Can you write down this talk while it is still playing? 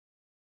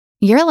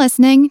You're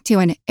listening to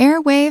an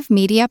Airwave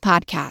Media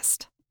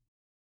Podcast.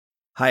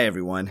 Hi,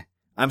 everyone.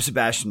 I'm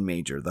Sebastian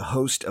Major, the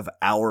host of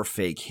Our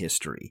Fake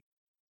History.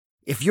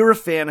 If you're a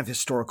fan of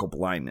historical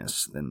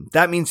blindness, then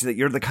that means that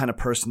you're the kind of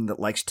person that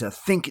likes to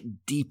think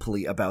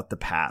deeply about the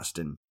past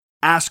and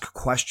ask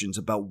questions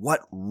about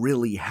what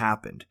really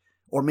happened,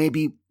 or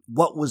maybe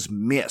what was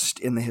missed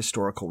in the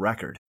historical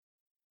record.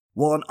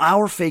 Well, in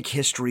Our Fake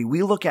History,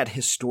 we look at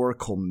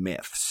historical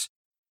myths.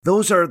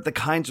 Those are the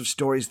kinds of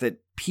stories that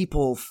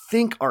people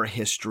think are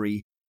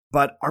history,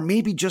 but are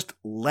maybe just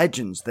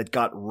legends that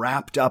got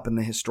wrapped up in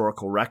the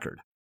historical record.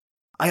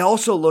 I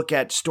also look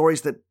at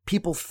stories that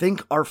people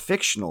think are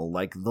fictional,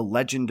 like the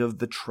legend of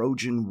the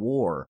Trojan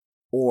War,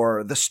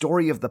 or the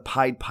story of the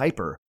Pied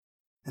Piper,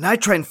 and I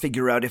try and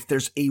figure out if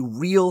there's a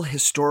real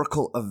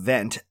historical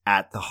event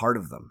at the heart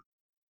of them.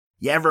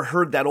 You ever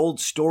heard that old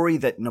story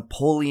that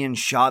Napoleon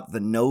shot the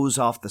nose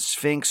off the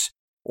Sphinx,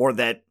 or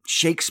that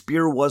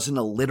Shakespeare was an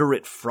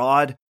illiterate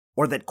fraud,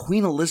 or that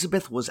Queen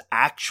Elizabeth was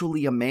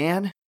actually a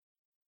man?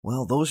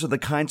 Well, those are the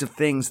kinds of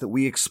things that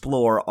we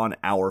explore on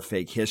Our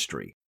Fake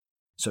History.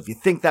 So if you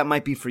think that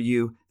might be for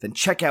you, then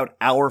check out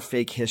Our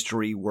Fake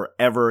History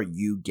wherever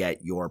you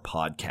get your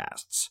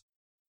podcasts.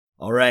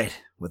 All right,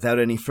 without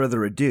any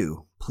further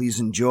ado,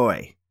 please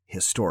enjoy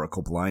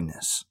Historical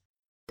Blindness.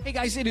 Hey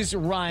guys, it is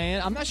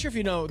Ryan. I'm not sure if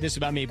you know this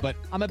about me, but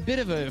I'm a bit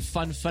of a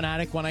fun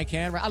fanatic when I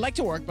can. I like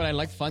to work, but I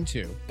like fun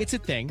too. It's a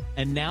thing.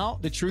 And now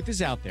the truth is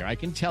out there. I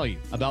can tell you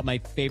about my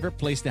favorite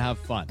place to have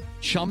fun.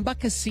 Chumba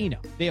Casino.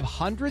 They have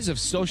hundreds of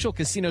social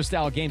casino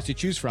style games to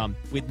choose from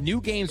with new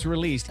games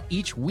released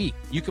each week.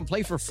 You can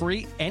play for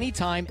free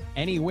anytime,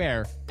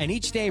 anywhere. And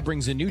each day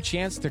brings a new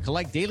chance to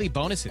collect daily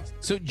bonuses.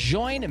 So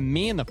join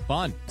me in the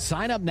fun.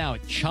 Sign up now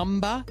at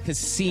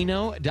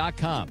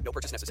ChumbaCasino.com. No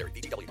purchase necessary.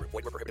 VGW Group.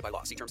 Void where prohibited by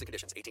law. See terms and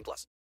conditions.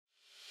 18+.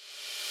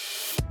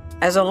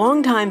 As a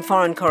longtime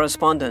foreign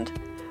correspondent,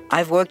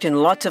 I've worked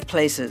in lots of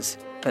places,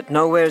 but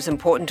nowhere as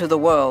important to the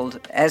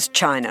world as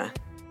China.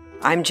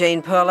 I'm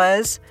Jane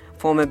Perlez,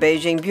 former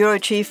Beijing bureau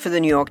chief for the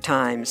New York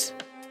Times.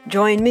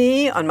 Join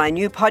me on my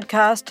new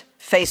podcast,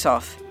 Face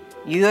Off,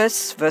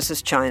 U.S.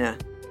 versus China,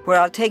 where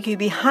I'll take you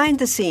behind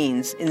the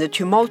scenes in the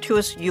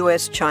tumultuous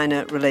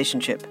U.S.-China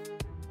relationship.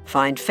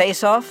 Find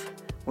Face Off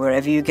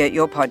wherever you get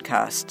your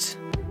podcasts.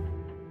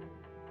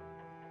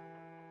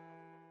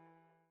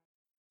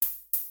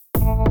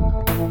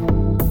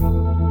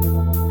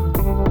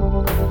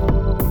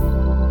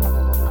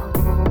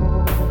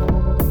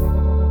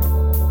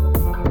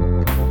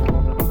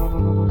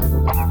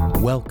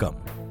 Welcome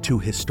to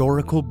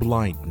Historical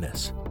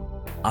Blindness.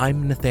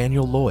 I'm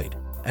Nathaniel Lloyd,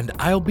 and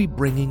I'll be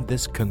bringing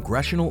this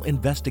congressional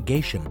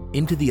investigation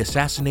into the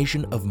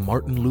assassination of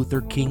Martin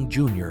Luther King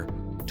Jr.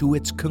 to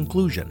its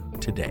conclusion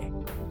today.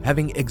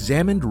 Having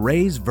examined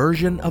Ray's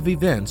version of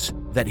events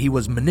that he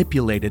was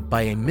manipulated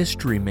by a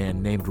mystery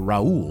man named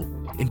Raul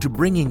into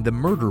bringing the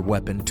murder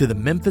weapon to the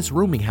Memphis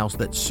rooming house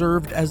that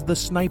served as the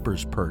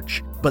sniper's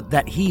perch, but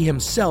that he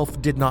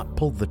himself did not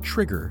pull the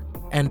trigger,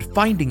 and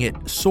finding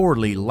it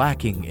sorely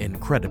lacking in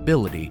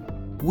credibility,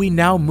 we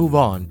now move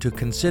on to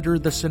consider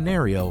the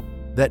scenario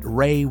that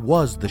Ray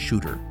was the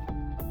shooter.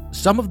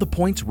 Some of the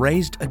points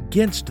raised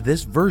against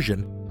this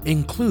version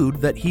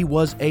include that he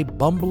was a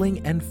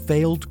bumbling and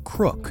failed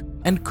crook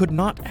and could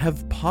not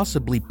have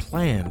possibly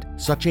planned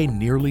such a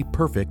nearly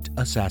perfect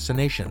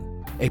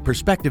assassination, a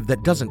perspective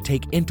that doesn't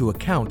take into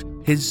account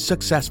his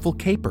successful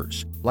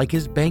capers, like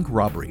his bank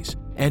robberies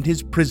and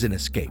his prison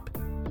escape.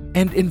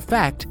 And in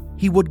fact,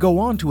 he would go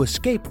on to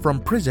escape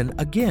from prison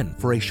again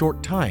for a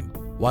short time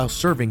while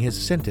serving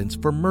his sentence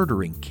for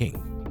murdering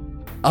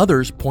King.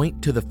 Others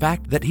point to the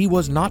fact that he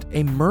was not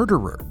a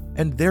murderer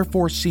and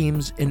therefore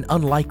seems an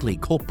unlikely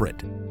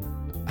culprit.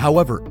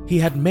 However, he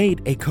had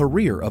made a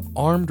career of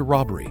armed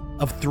robbery,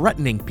 of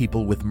threatening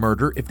people with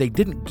murder if they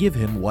didn't give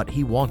him what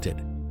he wanted.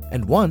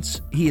 And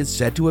once, he is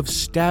said to have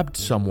stabbed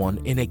someone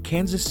in a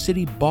Kansas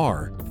City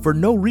bar for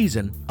no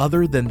reason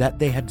other than that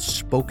they had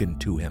spoken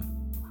to him.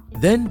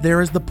 Then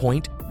there is the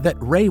point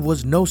that Ray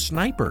was no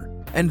sniper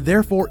and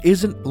therefore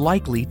isn't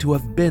likely to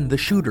have been the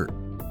shooter.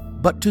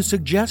 But to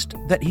suggest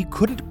that he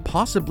couldn't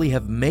possibly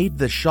have made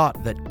the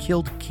shot that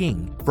killed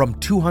King from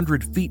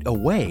 200 feet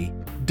away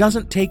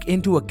doesn't take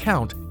into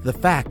account the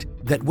fact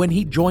that when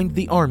he joined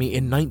the Army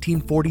in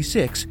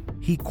 1946,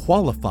 he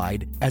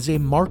qualified as a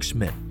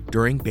marksman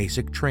during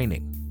basic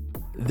training.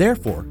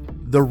 Therefore,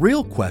 the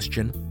real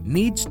question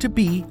needs to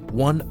be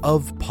one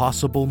of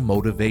possible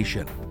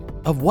motivation,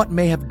 of what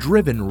may have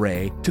driven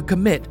Ray to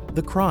commit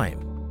the crime.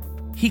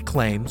 He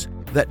claims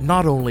that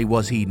not only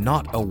was he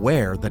not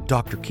aware that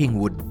Dr. King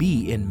would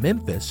be in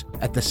Memphis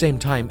at the same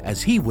time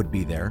as he would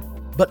be there,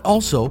 but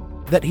also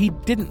that he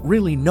didn't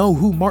really know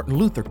who Martin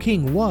Luther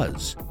King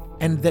was,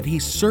 and that he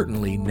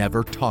certainly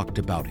never talked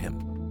about him.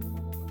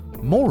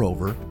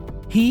 Moreover,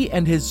 he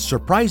and his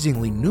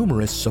surprisingly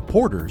numerous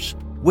supporters,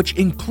 which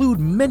include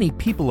many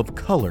people of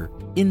color,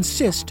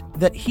 insist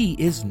that he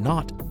is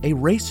not a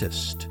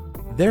racist.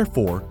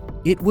 Therefore,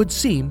 it would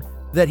seem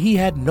that he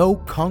had no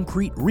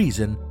concrete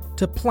reason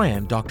to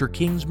plan Dr.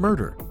 King's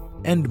murder,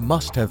 and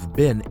must have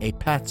been a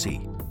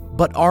patsy.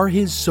 But are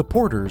his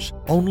supporters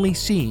only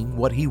seeing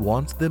what he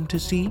wants them to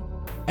see?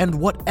 And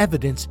what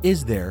evidence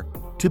is there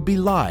to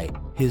belie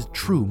his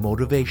true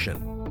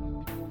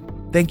motivation?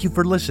 Thank you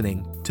for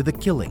listening to The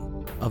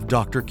Killing of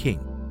Dr. King,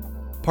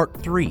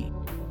 Part 3,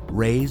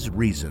 Ray's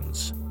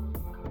Reasons.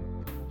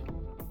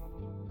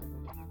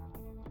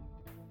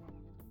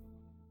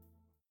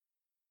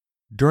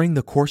 During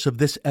the course of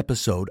this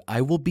episode,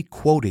 I will be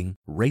quoting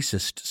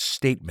racist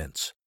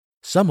statements,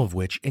 some of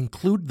which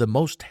include the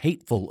most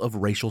hateful of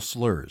racial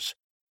slurs.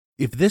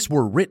 If this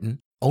were written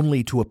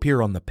only to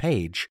appear on the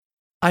page,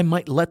 I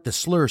might let the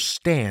slurs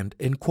stand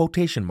in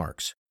quotation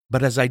marks,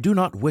 but as I do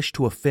not wish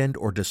to offend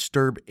or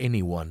disturb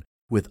anyone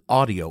with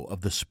audio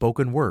of the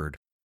spoken word,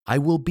 I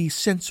will be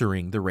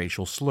censoring the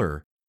racial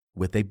slur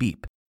with a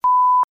beep.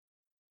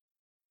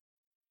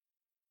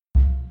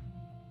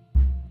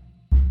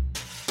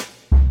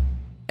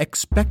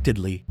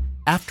 Expectedly,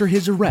 after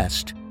his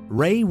arrest,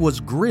 Ray was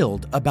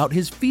grilled about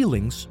his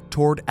feelings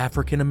toward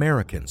African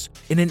Americans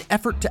in an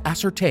effort to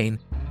ascertain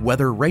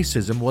whether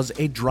racism was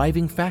a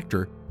driving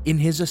factor in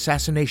his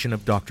assassination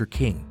of Dr.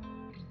 King.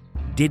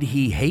 Did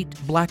he hate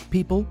black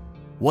people?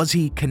 Was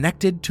he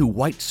connected to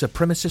white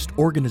supremacist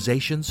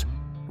organizations?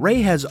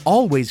 Ray has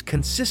always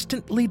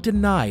consistently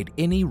denied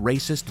any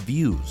racist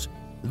views,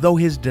 though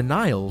his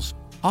denials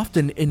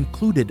often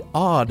included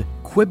odd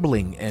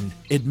quibbling and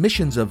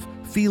admissions of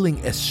feeling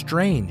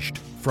estranged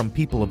from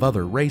people of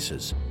other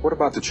races. What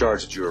about the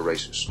charge that you're a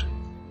racist?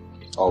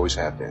 Always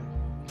have been.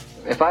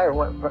 If I ever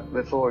went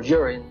before a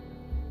jury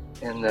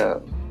and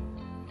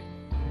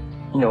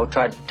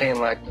tried to pretend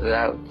like that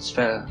I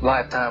spent a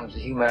lifetime as a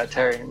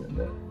humanitarian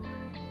and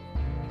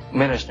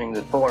ministering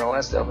to the poor and all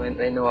that stuff, and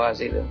they know I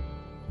was either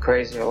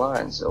crazy or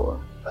lying.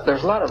 So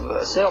there's a lot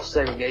of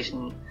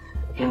self-segregation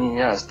in the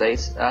United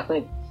States. I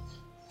think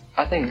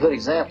a good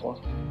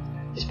example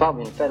is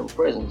probably in federal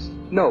prisons.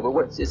 No, but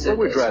what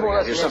we're driving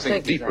at is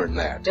something deeper than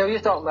that. You're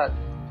talking about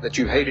that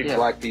you hated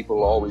black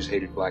people, always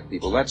hated black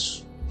people. Well,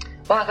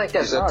 I think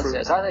that's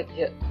nonsense. I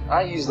think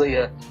I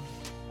usually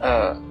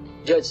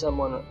judge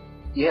someone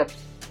you have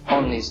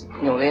on these,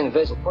 the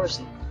individual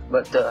person,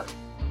 but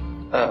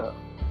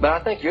I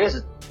think there is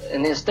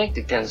an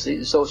instinctive tendency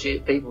to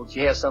associate people that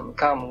you have something in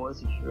common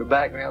with, your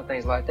background,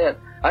 things like that.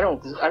 I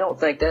don't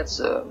think that's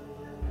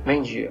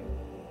means you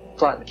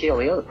plotting to kill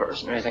the other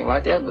person or anything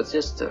like that, but it's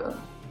just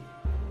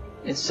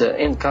it's an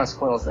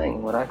inconsequential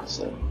thing, what I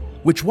consider.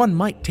 Which one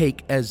might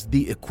take as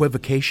the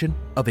equivocation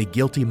of a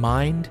guilty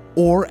mind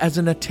or as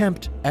an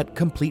attempt at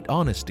complete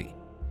honesty.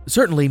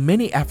 Certainly,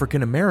 many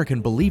African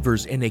American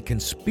believers in a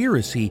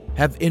conspiracy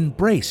have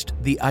embraced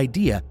the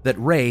idea that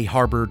Ray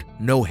harbored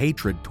no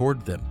hatred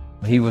toward them.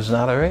 He was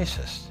not a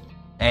racist.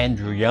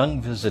 Andrew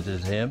Young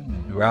visited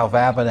him. Ralph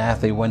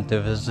Abernathy went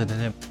to visit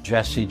him.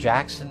 Jesse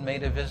Jackson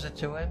made a visit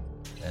to him.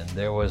 And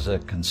there was a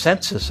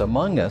consensus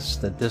among us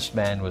that this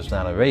man was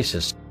not a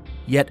racist.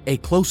 Yet a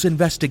close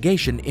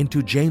investigation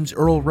into James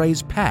Earl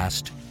Ray's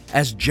past,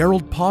 as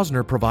Gerald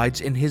Posner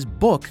provides in his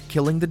book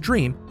Killing the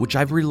Dream, which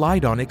I've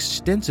relied on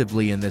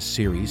extensively in this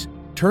series,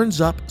 turns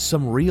up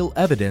some real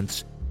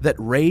evidence that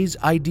Ray's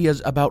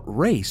ideas about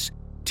race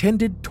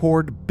tended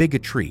toward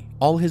bigotry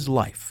all his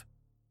life.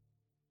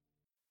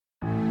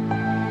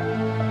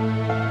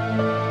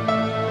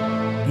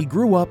 He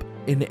grew up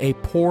in a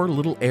poor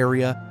little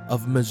area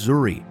of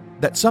Missouri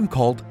that some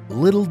called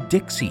Little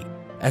Dixie,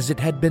 as it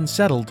had been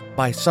settled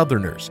by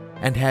Southerners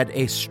and had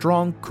a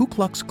strong Ku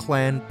Klux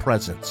Klan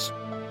presence.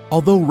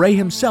 Although Ray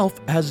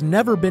himself has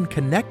never been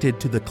connected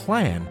to the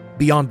Klan,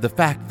 beyond the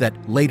fact that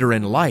later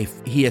in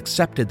life he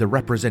accepted the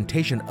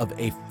representation of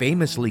a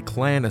famously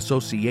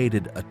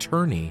Klan-associated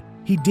attorney,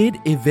 he did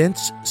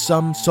evince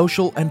some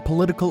social and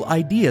political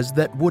ideas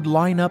that would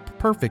line up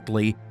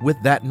perfectly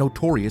with that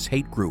notorious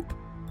hate group.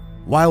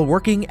 While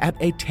working at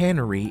a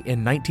tannery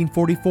in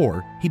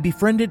 1944, he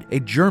befriended a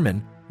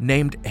German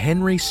named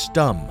Henry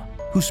Stumm,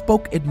 who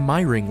spoke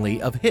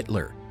admiringly of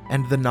Hitler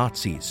and the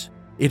Nazis.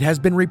 It has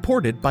been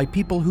reported by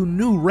people who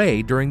knew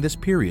Ray during this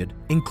period,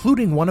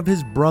 including one of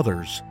his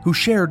brothers, who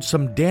shared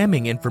some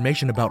damning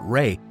information about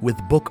Ray with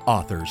book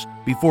authors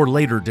before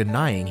later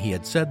denying he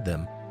had said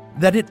them,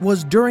 that it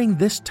was during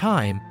this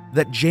time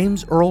that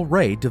James Earl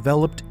Ray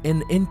developed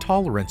an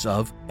intolerance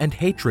of and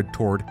hatred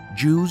toward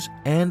Jews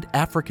and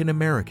African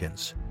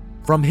Americans.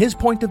 From his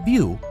point of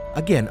view,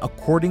 again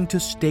according to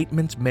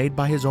statements made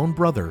by his own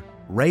brother,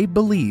 Ray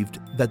believed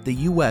that the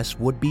U.S.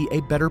 would be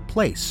a better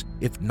place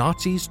if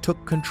Nazis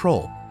took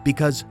control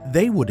because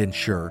they would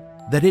ensure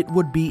that it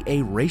would be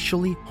a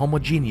racially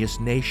homogeneous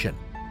nation,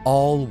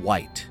 all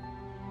white.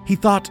 He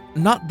thought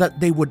not that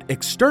they would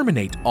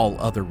exterminate all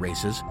other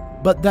races,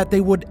 but that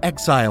they would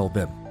exile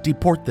them,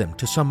 deport them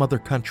to some other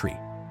country.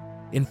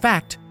 In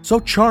fact, so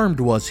charmed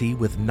was he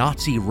with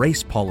Nazi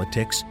race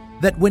politics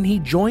that when he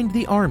joined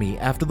the army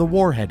after the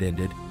war had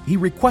ended, he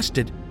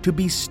requested to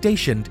be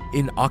stationed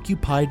in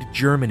occupied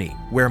Germany,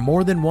 where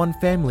more than one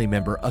family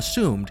member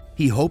assumed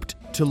he hoped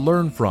to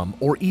learn from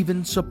or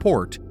even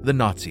support the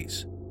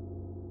Nazis.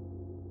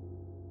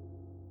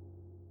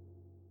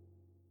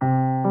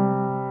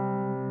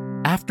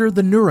 After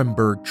the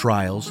Nuremberg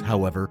trials,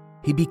 however,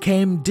 he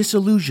became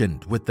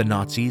disillusioned with the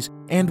Nazis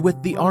and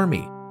with the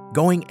army,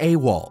 going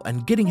AWOL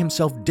and getting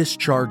himself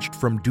discharged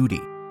from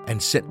duty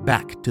and sent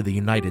back to the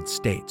United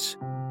States.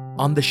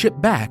 On the ship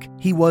back,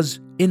 he was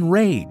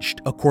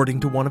enraged, according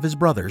to one of his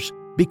brothers,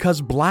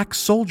 because black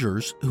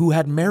soldiers who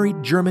had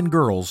married German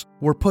girls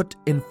were put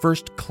in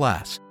first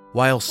class,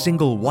 while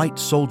single white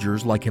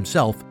soldiers like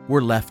himself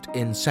were left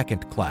in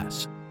second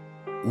class.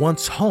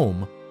 Once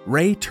home,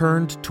 Ray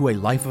turned to a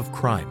life of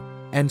crime,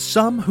 and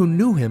some who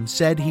knew him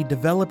said he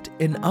developed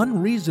an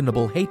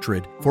unreasonable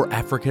hatred for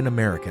African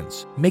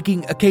Americans,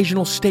 making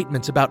occasional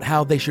statements about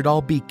how they should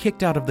all be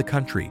kicked out of the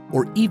country,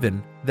 or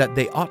even that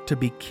they ought to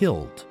be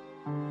killed.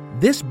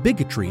 This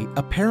bigotry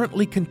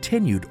apparently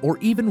continued or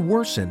even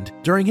worsened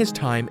during his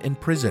time in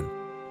prison.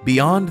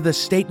 Beyond the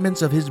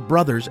statements of his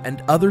brothers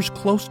and others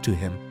close to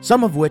him,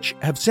 some of which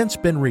have since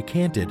been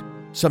recanted,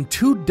 some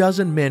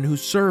 24 men who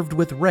served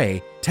with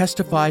Ray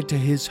testified to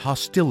his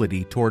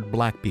hostility toward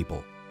black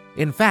people.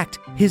 In fact,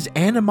 his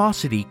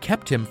animosity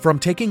kept him from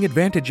taking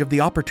advantage of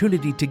the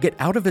opportunity to get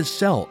out of his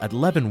cell at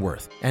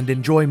Leavenworth and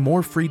enjoy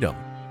more freedom.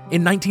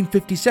 In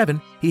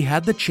 1957, he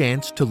had the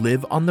chance to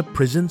live on the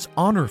prison's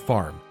honor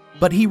farm,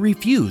 but he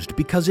refused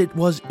because it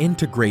was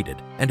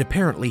integrated, and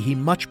apparently he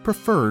much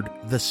preferred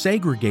the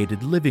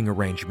segregated living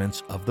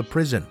arrangements of the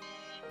prison.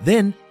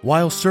 Then,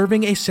 while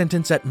serving a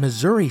sentence at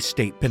Missouri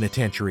State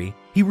Penitentiary,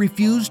 he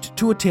refused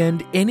to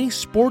attend any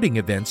sporting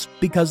events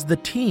because the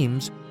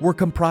teams were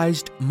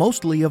comprised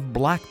mostly of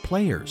black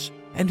players.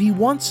 And he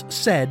once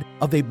said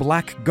of a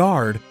black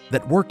guard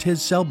that worked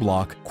his cell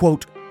block,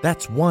 quote,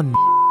 "That's one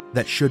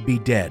that should be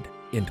dead,"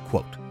 end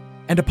quote.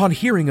 And upon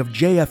hearing of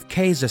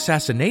JFK's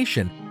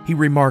assassination, he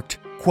remarked,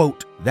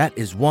 quote, "That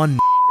is one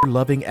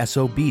loving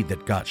SOB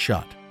that got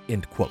shot,"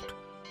 end quote.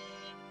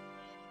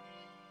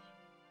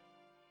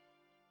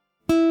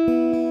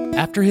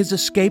 After his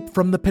escape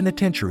from the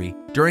penitentiary,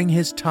 during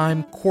his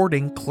time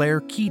courting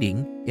Claire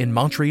Keating in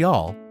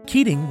Montreal,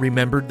 Keating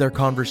remembered their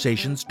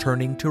conversations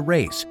turning to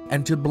race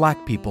and to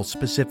black people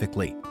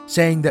specifically,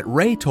 saying that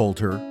Ray told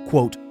her,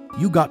 quote,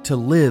 "You got to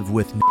live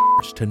with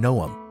n***ers to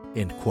know them,"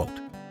 end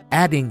quote,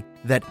 adding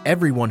that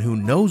everyone who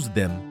knows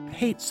them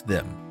hates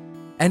them.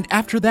 And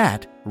after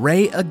that,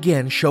 Ray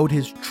again showed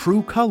his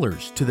true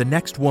colors to the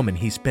next woman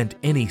he spent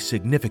any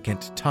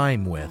significant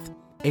time with,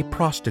 a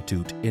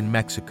prostitute in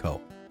Mexico.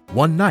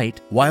 One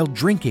night, while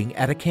drinking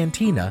at a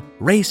cantina,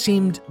 Ray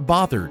seemed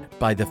bothered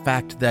by the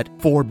fact that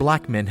 4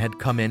 black men had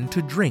come in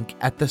to drink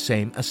at the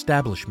same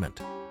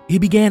establishment. He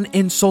began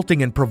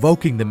insulting and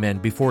provoking the men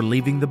before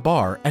leaving the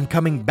bar and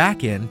coming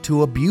back in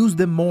to abuse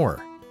them more.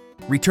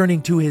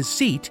 Returning to his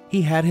seat,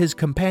 he had his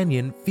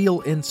companion feel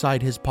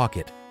inside his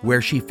pocket,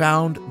 where she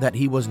found that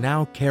he was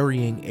now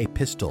carrying a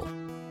pistol.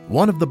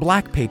 One of the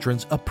black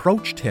patrons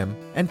approached him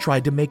and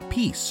tried to make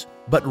peace,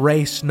 but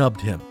Ray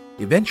snubbed him.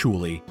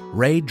 Eventually,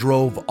 Ray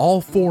drove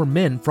all 4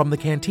 men from the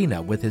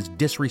cantina with his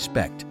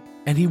disrespect,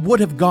 and he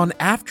would have gone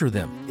after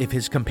them if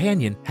his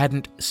companion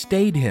hadn't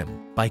stayed him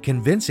by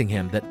convincing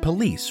him that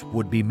police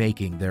would be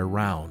making their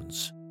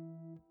rounds.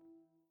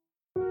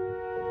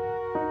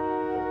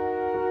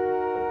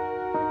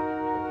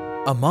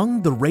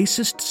 Among the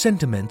racist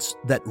sentiments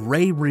that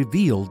Ray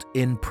revealed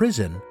in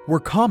prison were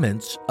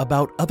comments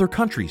about other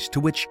countries to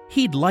which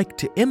he'd like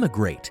to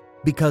immigrate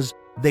because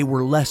they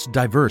were less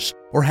diverse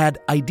or had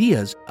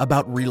ideas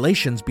about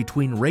relations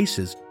between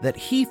races that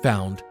he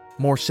found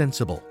more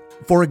sensible.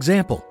 For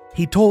example,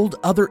 he told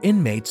other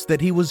inmates that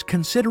he was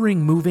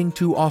considering moving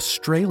to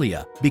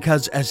Australia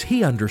because, as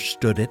he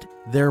understood it,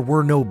 there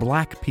were no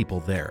black people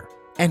there.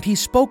 And he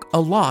spoke a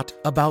lot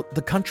about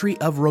the country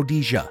of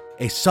Rhodesia,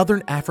 a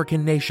southern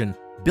African nation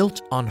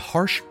built on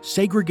harsh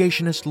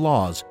segregationist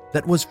laws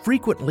that was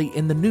frequently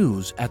in the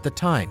news at the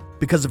time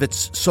because of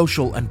its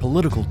social and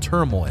political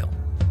turmoil.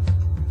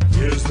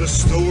 Here's the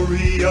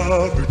story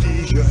of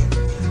Rhodesia,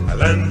 a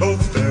land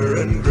both fair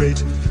and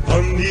great.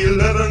 On the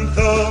 11th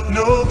of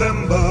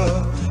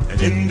November, an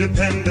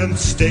independent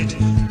state.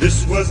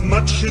 This was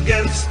much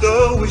against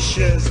the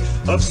wishes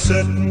of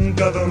certain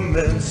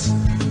governments,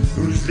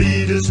 whose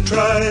leaders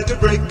tried to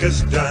break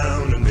us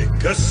down and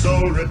make us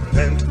all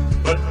repent.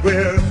 But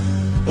we're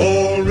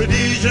all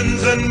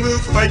Rhodesians and we'll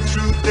fight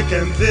through thick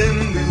and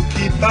thin. We'll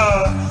keep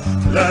our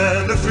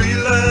land a free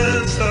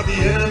land, stop the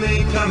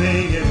enemy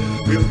coming in.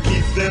 We'll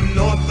keep them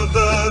north of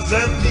the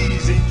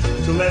Zambezi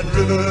till that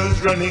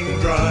river's running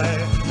dry.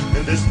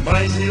 And this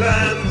mighty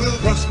land will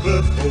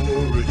prosper, for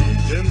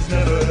Rhodesians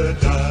never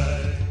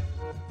die.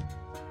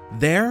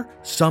 There,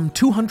 some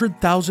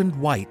 200,000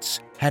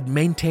 whites had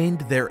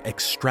maintained their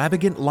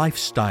extravagant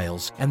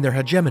lifestyles and their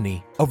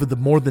hegemony over the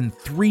more than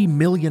 3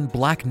 million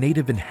black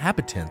native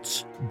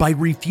inhabitants by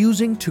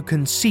refusing to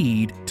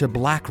concede to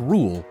black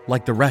rule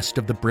like the rest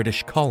of the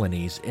British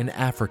colonies in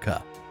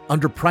Africa.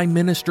 Under Prime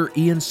Minister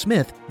Ian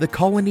Smith, the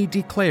colony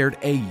declared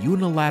a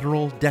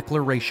unilateral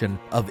declaration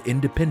of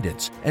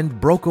independence and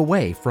broke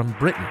away from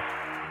Britain.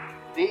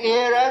 The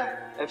era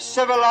of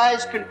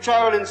civilized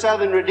control in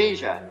southern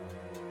Rhodesia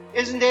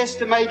isn't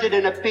estimated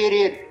in a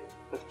period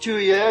of 2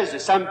 years,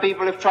 as some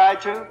people have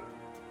tried to,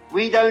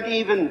 We don't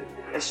even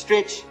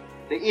stretch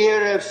the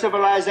era of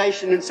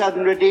civilization in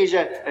southern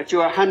Rhodesia to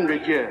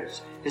 100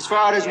 years. As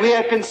far as we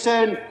are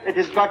concerned, it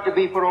has got to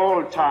be for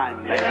all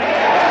time.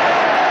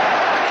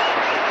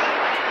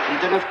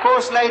 And then, of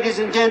course, ladies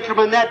and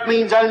gentlemen, that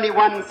means only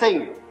one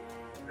thing: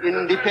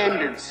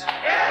 independence.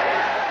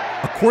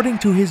 According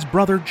to his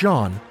brother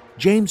John,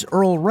 James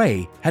Earl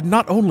Ray had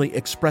not only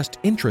expressed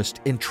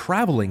interest in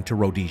traveling to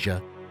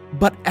Rhodesia,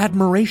 but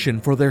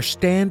admiration for their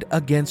stand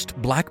against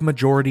black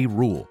majority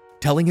rule,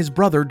 telling his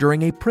brother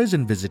during a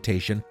prison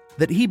visitation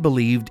that he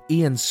believed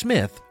Ian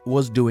Smith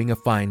was doing a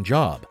fine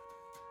job.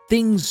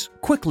 Things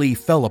quickly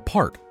fell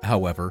apart,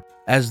 however,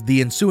 as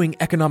the ensuing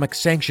economic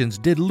sanctions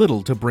did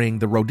little to bring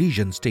the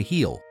Rhodesians to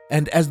heel,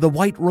 and as the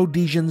white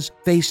Rhodesians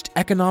faced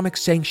economic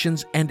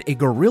sanctions and a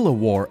guerrilla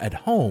war at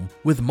home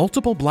with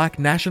multiple black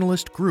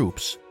nationalist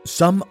groups,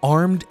 some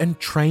armed and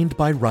trained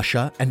by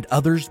Russia and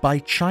others by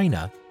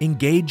China,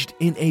 engaged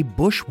in a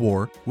bush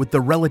war with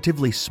the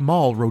relatively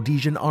small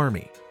Rhodesian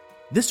army.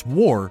 This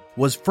war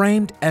was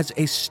framed as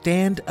a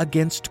stand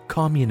against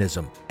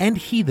communism and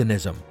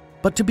heathenism,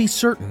 but to be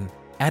certain,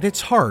 at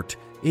its heart,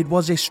 it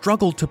was a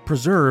struggle to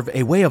preserve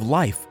a way of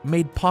life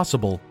made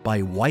possible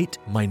by white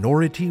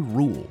minority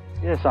rule.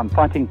 Yes, I'm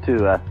fighting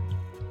to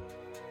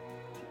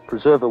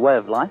preserve a way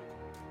of life,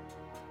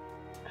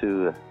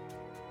 to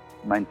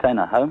maintain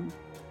a home,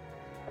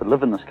 to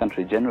live in this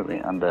country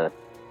generally under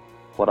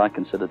what I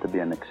consider to be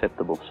an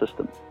acceptable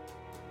system,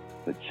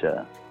 which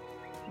is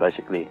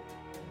basically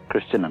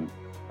Christian and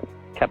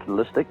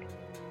capitalistic.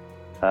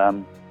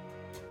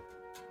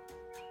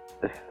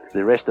 If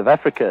the rest of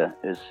Africa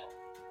is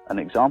an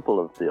example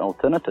of the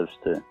alternatives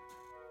to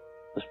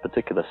this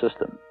particular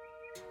system,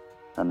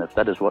 and if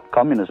that is what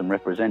communism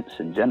represents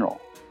in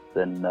general,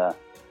 then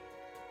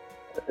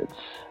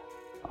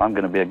I'm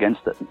going to be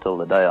against it until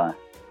the day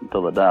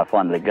I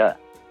finally go.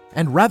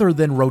 And rather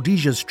than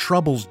Rhodesia's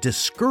troubles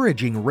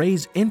discouraging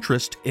Ray's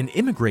interest in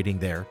immigrating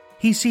there,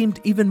 he seemed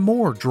even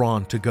more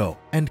drawn to go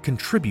and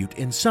contribute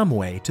in some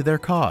way to their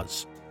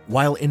cause.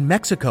 While in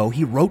Mexico,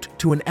 he wrote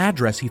to an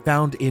address he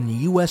found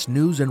in U.S.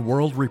 News and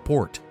World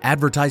Report,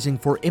 advertising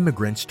for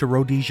immigrants to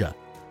Rhodesia.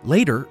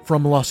 Later,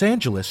 from Los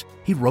Angeles,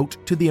 he wrote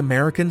to the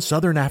American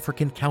Southern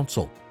African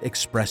Council,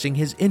 expressing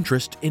his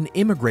interest in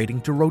immigrating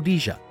to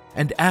Rhodesia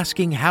and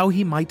asking how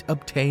he might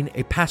obtain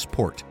a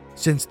passport,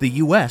 since the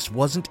U.S.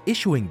 wasn't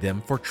issuing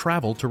them for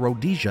travel to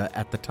Rhodesia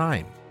at the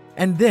time.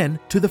 And then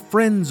to the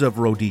Friends of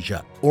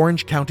Rhodesia,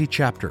 Orange County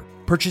chapter,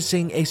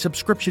 purchasing a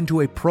subscription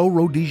to a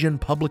pro-Rhodesian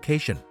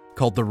publication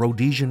called the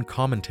Rhodesian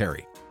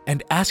Commentary,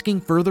 and asking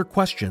further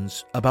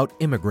questions about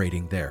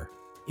immigrating there.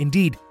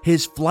 Indeed,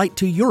 his flight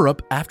to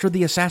Europe after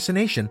the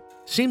assassination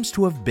seems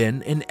to have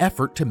been an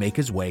effort to make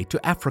his way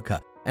to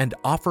Africa and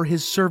offer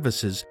his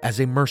services as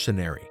a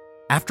mercenary.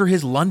 After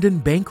his London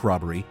bank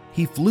robbery,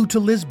 he flew to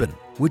Lisbon,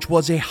 which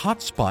was a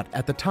hotspot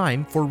at the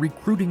time for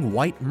recruiting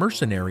white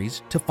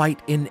mercenaries to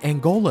fight in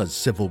Angola's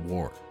civil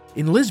war.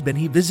 In Lisbon,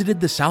 he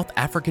visited the South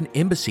African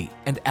embassy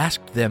and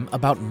asked them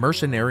about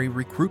mercenary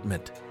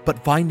recruitment.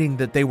 But finding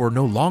that they were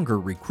no longer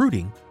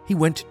recruiting, he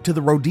went to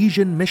the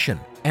Rhodesian Mission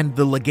and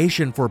the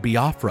Legation for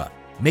Biafra,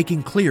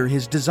 making clear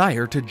his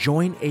desire to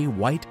join a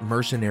white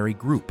mercenary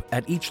group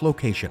at each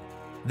location.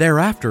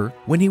 Thereafter,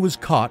 when he was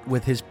caught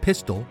with his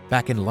pistol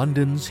back in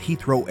London's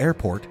Heathrow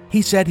Airport,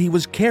 he said he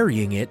was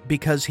carrying it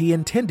because he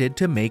intended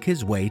to make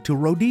his way to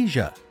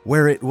Rhodesia,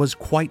 where it was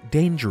quite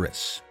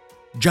dangerous.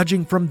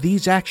 Judging from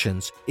these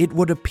actions, it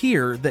would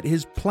appear that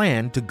his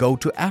plan to go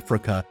to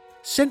Africa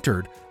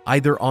centered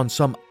either on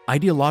some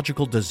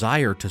ideological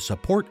desire to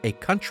support a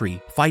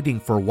country fighting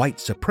for white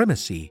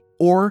supremacy,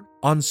 or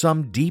on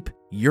some deep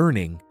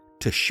yearning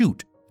to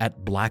shoot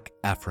at black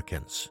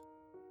Africans.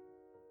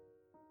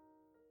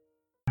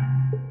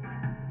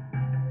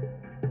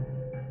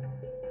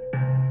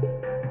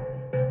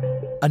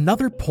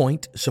 Another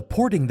point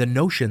supporting the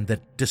notion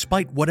that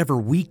despite whatever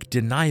weak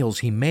denials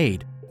he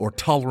made, or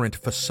tolerant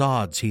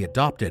facades he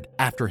adopted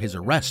after his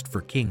arrest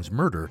for King's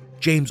murder,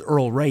 James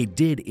Earl Ray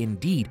did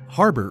indeed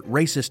harbor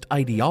racist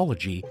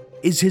ideology,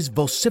 is his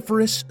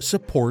vociferous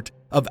support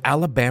of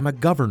Alabama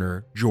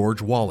Governor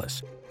George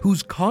Wallace,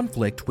 whose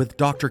conflict with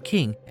Dr.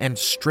 King and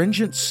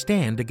stringent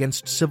stand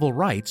against civil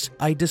rights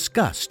I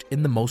discussed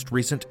in the most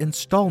recent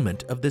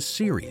installment of this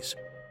series.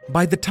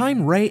 By the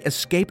time Ray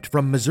escaped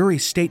from Missouri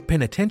State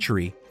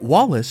Penitentiary,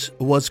 Wallace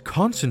was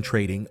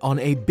concentrating on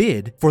a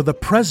bid for the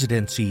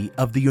presidency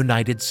of the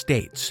United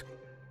States.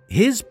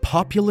 His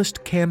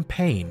populist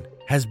campaign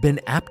has been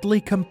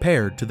aptly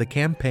compared to the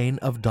campaign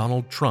of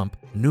Donald Trump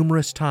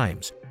numerous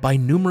times by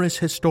numerous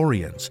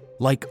historians,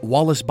 like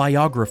Wallace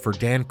biographer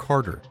Dan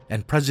Carter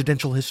and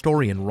presidential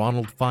historian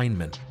Ronald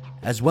Feynman,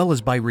 as well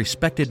as by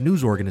respected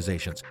news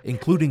organizations,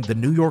 including the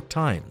New York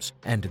Times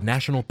and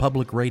National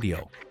Public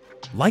Radio.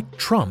 Like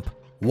Trump,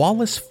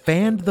 Wallace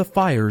fanned the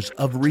fires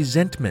of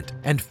resentment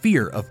and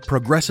fear of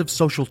progressive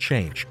social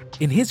change,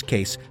 in his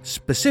case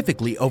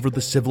specifically over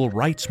the civil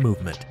rights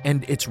movement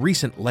and its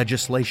recent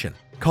legislation,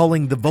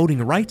 calling the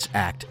Voting Rights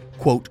Act,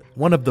 quote,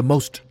 one of the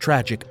most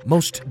tragic,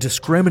 most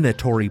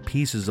discriminatory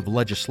pieces of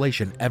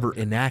legislation ever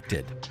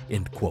enacted,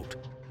 end quote,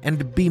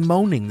 and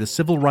bemoaning the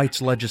civil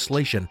rights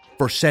legislation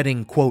for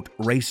setting, quote,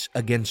 race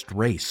against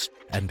race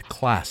and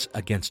class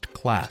against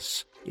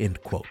class,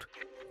 end quote.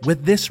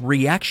 With this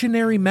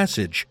reactionary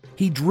message,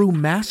 he drew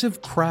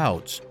massive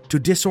crowds to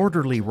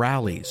disorderly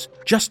rallies,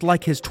 just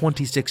like his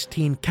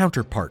 2016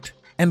 counterpart.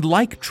 And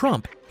like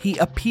Trump, he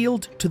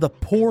appealed to the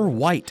poor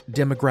white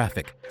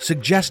demographic,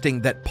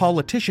 suggesting that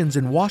politicians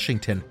in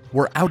Washington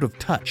were out of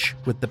touch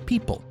with the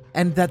people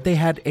and that they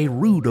had a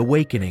rude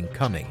awakening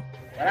coming.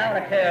 But I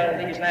want to tell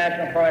these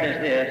national parties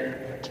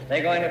this: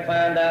 they're going to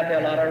find out there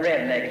are a lot of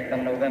rednecks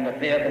come November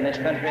 5th in this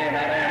country, and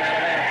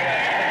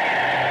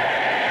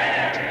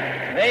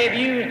they've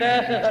used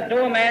us as a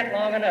doormat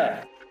long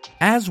enough.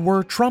 As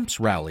were Trump's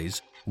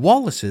rallies,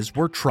 Wallace's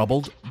were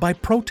troubled by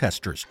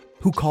protesters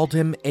who called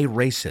him a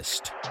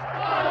racist,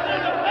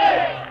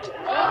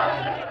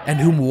 and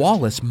whom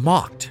Wallace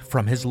mocked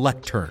from his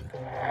lectern.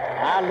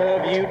 I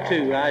love you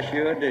too, I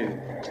sure do.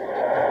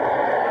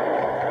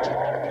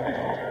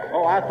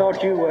 Oh, I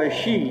thought you were a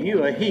she,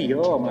 you a he,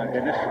 oh my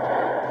goodness.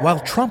 While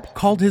Trump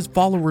called his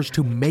followers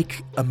to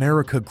make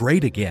America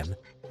great again,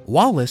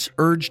 Wallace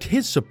urged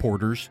his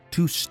supporters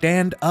to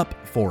stand up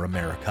for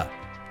America.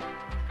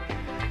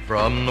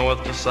 From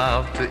north to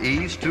south to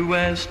east to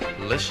west,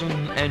 listen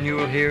and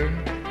you'll hear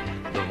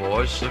the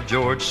voice of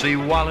George C.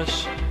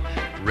 Wallace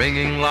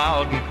ringing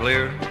loud and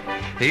clear.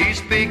 He's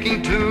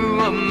speaking to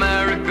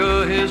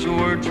America, his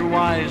words are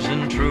wise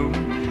and true.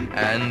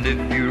 And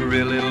if you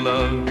really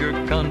love your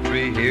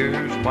country,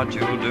 here's what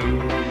you'll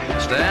do.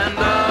 Stand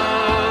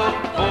up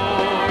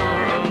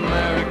for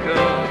America.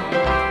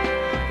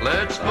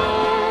 Let's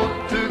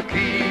vote to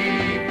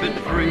keep it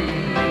free.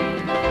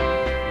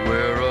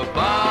 We're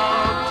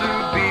about to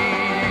be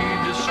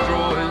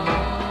destroyed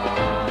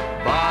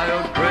by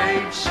a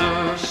great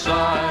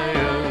society.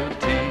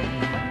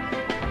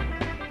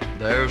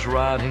 There's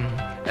rioting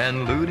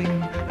and looting,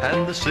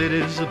 and the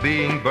cities are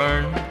being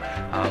burned.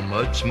 How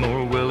much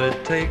more will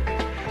it take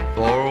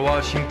for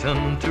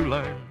Washington to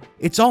learn?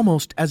 It's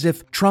almost as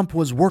if Trump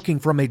was working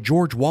from a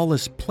George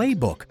Wallace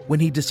playbook when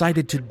he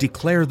decided to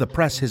declare the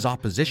press his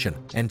opposition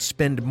and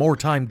spend more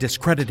time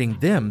discrediting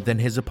them than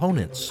his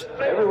opponents.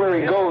 Everywhere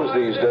he goes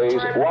these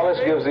days, Wallace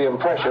gives the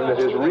impression that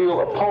his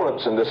real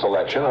opponents in this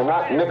election are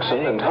not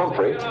Nixon and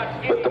Humphrey,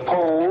 but the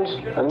polls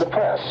and the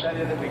press.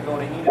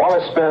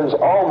 Wallace spends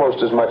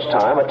almost as much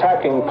time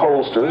attacking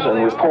pollsters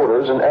and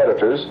reporters and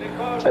editors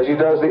as he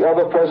does the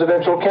other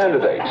presidential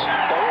candidates.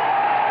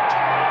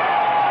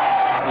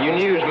 You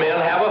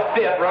newsmen have a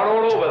fit, run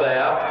all over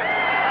there.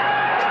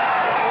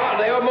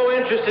 They are more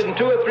interested in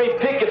 2 or 3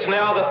 pickets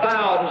now, the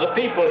thousands of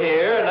people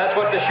here, and that's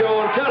what they show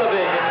on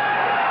television.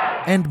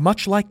 And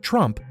much like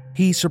Trump,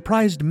 he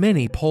surprised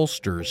many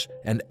pollsters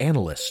and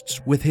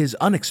analysts with his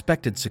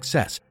unexpected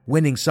success,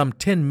 winning some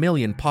 10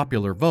 million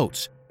popular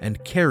votes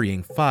and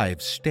carrying 5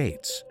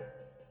 states.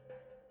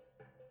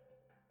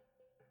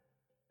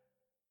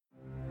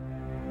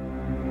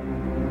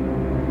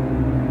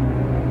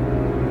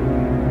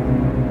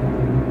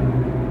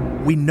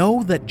 We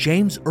know that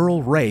James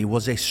Earl Ray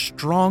was a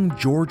strong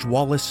George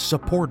Wallace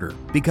supporter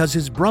because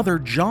his brother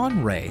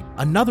John Ray,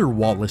 another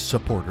Wallace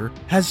supporter,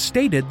 has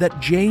stated that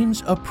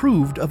James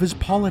approved of his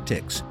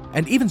politics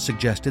and even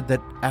suggested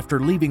that after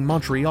leaving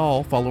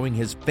Montreal following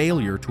his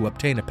failure to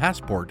obtain a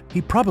passport,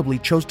 he probably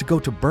chose to go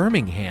to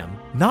Birmingham,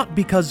 not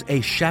because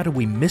a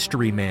shadowy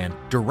mystery man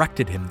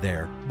directed him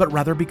there, but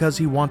rather because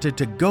he wanted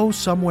to go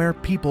somewhere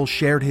people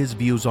shared his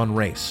views on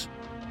race.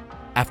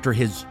 After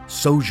his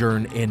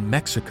sojourn in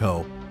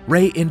Mexico,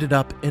 Ray ended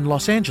up in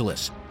Los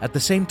Angeles at the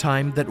same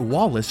time that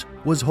Wallace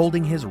was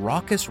holding his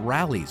raucous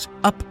rallies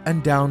up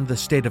and down the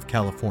state of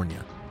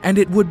California, and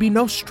it would be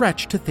no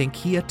stretch to think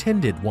he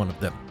attended one of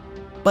them.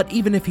 But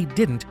even if he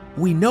didn't,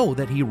 we know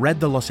that he read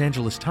the Los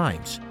Angeles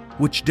Times,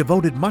 which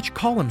devoted much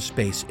column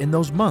space in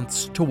those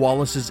months to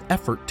Wallace's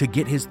effort to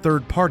get his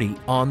third party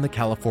on the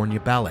California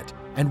ballot.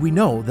 And we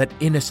know that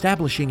in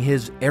establishing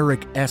his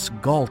Eric S.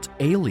 Galt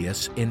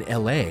alias in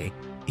LA,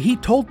 he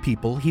told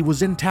people he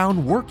was in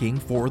town working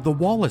for the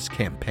Wallace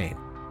campaign.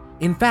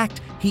 In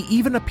fact, he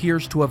even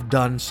appears to have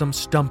done some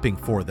stumping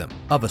for them,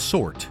 of a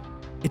sort.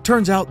 It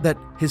turns out that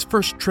his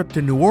first trip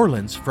to New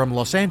Orleans from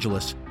Los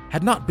Angeles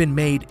had not been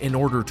made in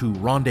order to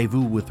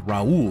rendezvous with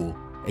Raoul,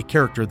 a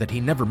character that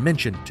he never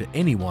mentioned to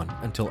anyone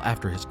until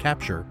after his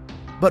capture,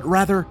 but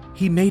rather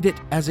he made it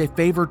as a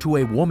favor to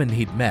a woman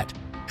he'd met,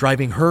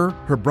 driving her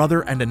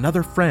brother, and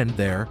another friend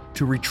there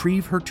to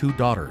retrieve her 2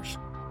 daughters.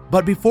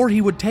 But before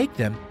he would take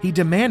them, he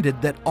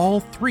demanded that all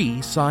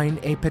 3 sign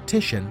a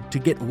petition to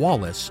get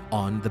Wallace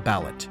on the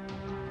ballot.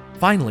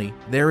 Finally,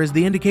 there is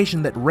the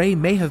indication that Ray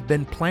may have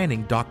been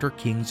planning Dr.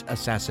 King's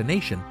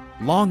assassination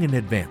long in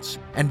advance,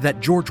 and that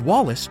George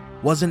Wallace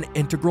was an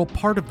integral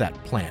part of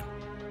that plan.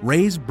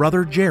 Ray's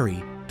brother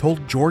Jerry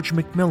told George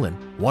McMillan,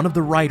 one of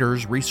the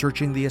writers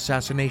researching the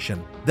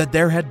assassination, that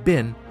there had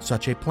been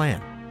such a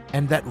plan.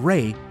 and that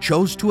Ray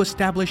chose to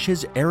establish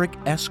his Eric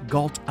S.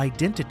 Galt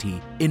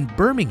identity in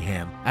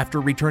Birmingham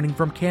after returning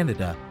from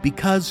Canada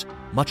because,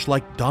 much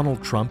like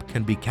Donald Trump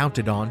can be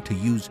counted on to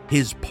use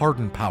his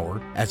pardon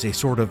power as a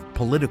sort of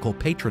political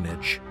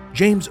patronage,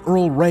 James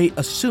Earl Ray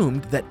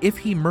assumed that if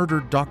he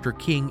murdered Dr.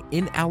 King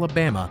in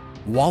Alabama,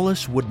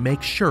 Wallace would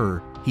make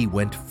sure he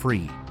went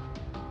free.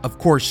 Of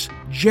course,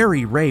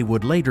 Jerry Ray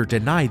would later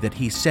deny that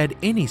he said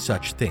any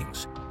such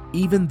things,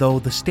 even though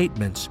the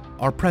statements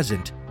are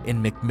present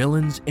in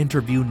Macmillan's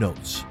interview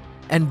notes.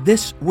 And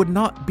this would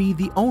not be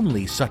the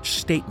only such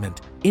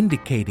statement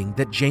indicating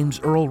that James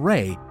Earl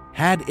Ray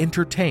had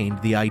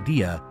entertained the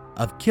idea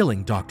of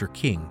killing Dr.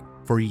 King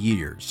for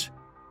years.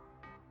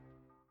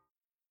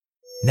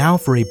 Now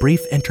for a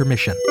brief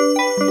intermission.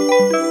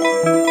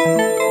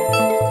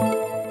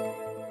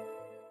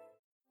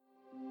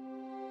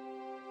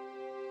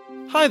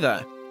 Hi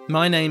there,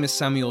 my name is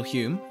Samuel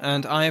Hume,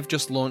 and I have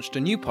just launched a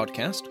new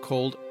podcast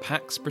called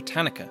Pax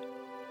Britannica.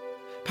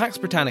 Pax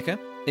Britannica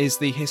is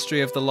the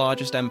history of the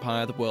largest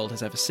empire the world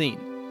has ever seen,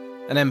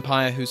 an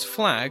empire whose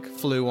flag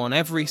flew on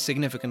every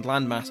significant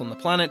landmass on the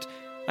planet,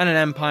 and an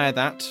empire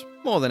that,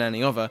 more than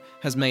any other,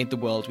 has made the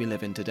world we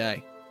live in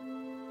today.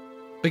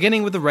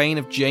 Beginning with the reign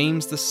of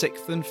James VI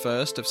and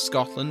I of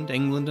Scotland,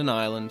 England and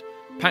Ireland,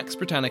 Pax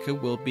Britannica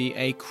will be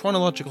a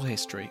chronological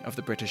history of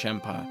the British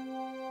Empire.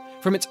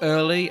 From its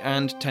early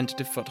and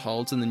tentative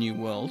footholds in the New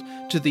World,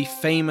 to the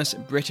famous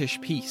British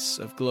peace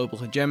of global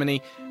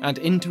hegemony, and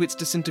into its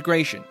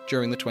disintegration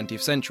during the 20th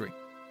century.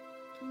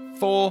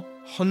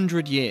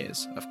 400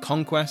 years of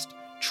conquest,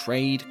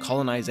 trade,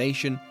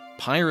 colonization,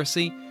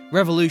 piracy,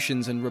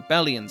 revolutions and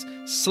rebellions,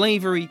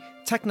 slavery,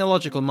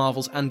 technological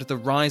marvels, and the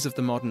rise of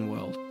the modern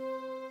world.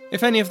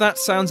 If any of that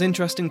sounds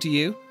interesting to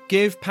you,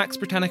 give Pax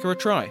Britannica a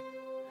try.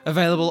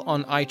 Available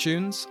on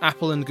iTunes,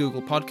 Apple and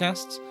Google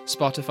Podcasts,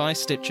 Spotify,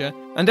 Stitcher,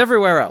 and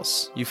everywhere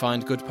else you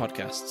find good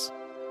podcasts.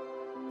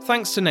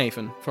 Thanks to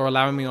Nathan for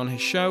allowing me on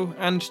his show,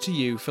 and to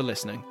you for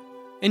listening.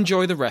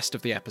 Enjoy the rest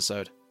of the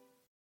episode.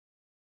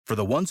 For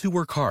the ones who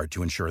work hard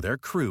to ensure their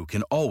crew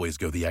can always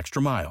go the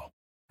extra mile,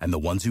 and the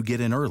ones who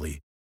get in early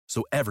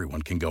so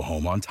everyone can go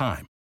home on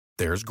time,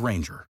 there's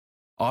Grainger,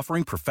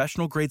 offering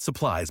professional-grade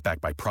supplies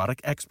backed by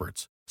product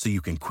experts so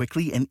you can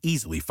quickly and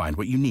easily find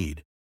what you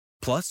need.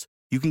 Plus,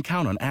 you can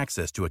count on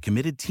access to a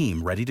committed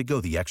team ready to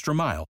go the extra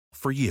mile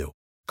for you.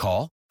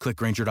 Call, click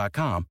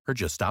Grainger.com, or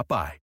just stop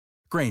by.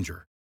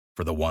 Grainger,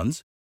 for the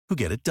ones who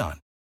get it done.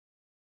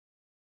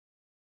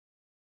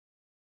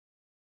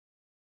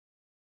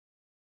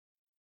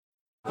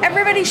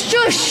 Everybody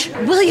shush!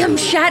 William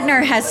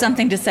Shatner has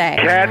something to say.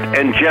 Cat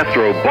and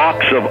Jethro,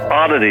 box of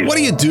oddities. What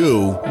do you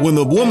do when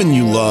the woman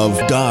you love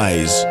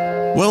dies?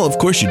 Well, of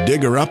course you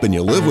dig her up and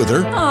you live with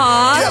her.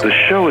 Aww. The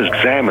show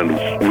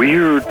examines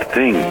weird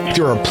things.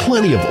 There are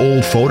plenty of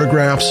old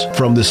photographs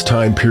from this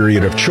time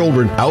period of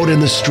children out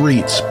in the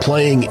streets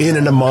playing in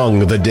and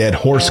among the dead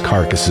horse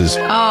carcasses.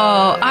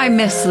 Oh, I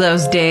miss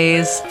those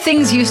days.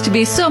 Things used to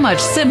be so much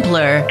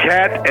simpler.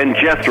 Cat and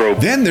Jethro.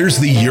 Then there's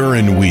the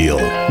urine wheel,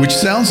 which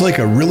sounds like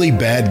a really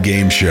bad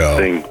game show.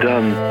 They've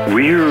done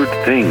weird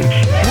things.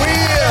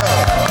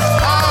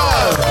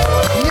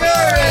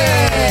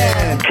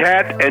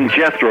 Cat and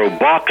Jethro,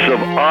 box of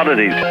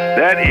oddities.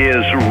 That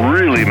is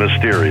really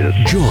mysterious.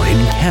 Join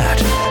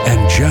Cat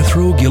and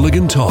Jethro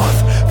Gilligan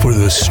Toth for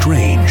the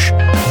strange,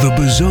 the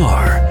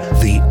bizarre,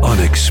 the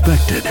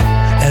unexpected,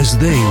 as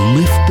they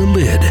lift the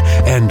lid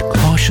and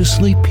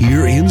cautiously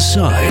peer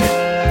inside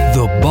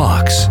the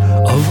Box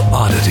of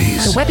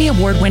Oddities. The Webby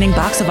Award-winning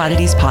Box of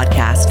Oddities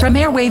podcast from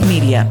Airwave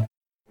Media.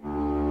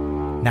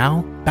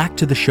 Now, back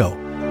to the show.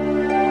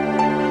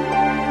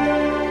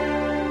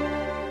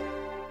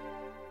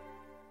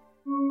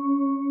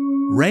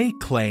 Ray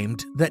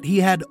claimed that he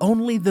had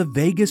only the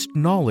vaguest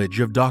knowledge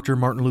of Dr.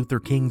 Martin Luther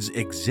King's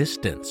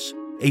existence,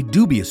 a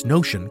dubious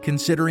notion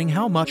considering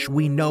how much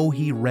we know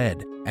he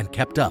read and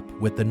kept up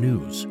with the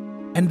news,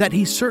 and that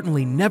he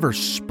certainly never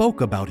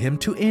spoke about him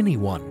to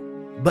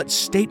anyone. But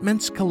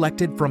statements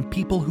collected from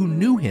people who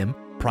knew him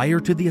prior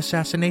to the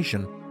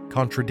assassination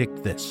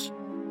contradict this.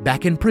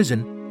 Back in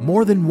prison,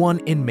 more than one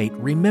inmate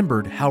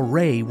remembered how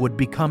Ray would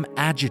become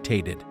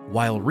agitated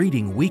while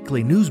reading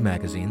weekly news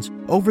magazines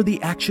over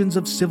the actions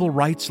of civil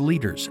rights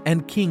leaders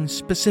and King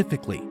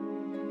specifically.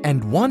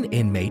 And one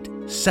inmate,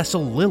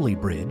 Cecil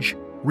Lillibridge,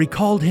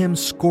 recalled him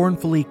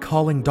scornfully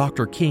calling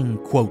Dr. King,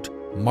 quote,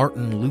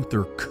 Martin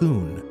Luther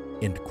Coon,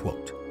 end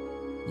quote.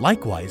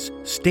 Likewise,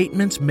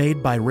 statements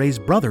made by Ray's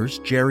brothers,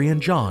 Jerry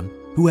and John,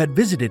 who had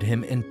visited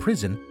him in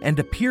prison and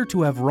appear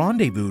to have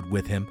rendezvoused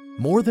with him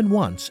more than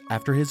once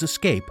after his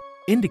escape,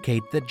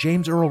 indicate that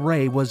James Earl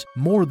Ray was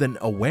more than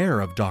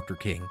aware of Dr.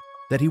 King,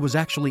 that he was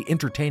actually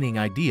entertaining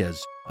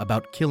ideas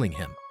about killing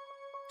him.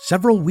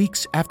 Several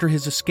weeks after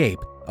his escape,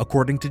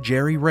 according to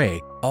Jerry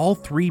Ray, all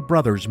three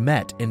brothers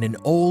met in an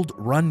old,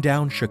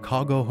 rundown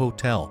Chicago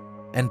hotel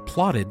and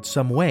plotted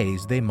some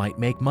ways they might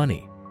make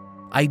money.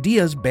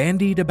 Ideas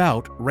bandied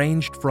about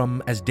ranged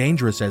from as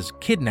dangerous as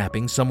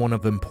kidnapping someone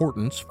of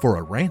importance for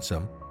a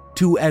ransom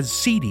to as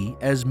seedy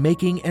as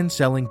making and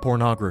selling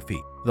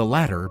pornography, the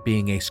latter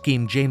being a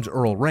scheme James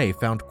Earl Ray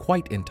found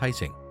quite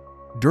enticing.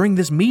 During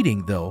this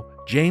meeting, though,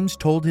 James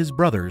told his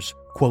brothers,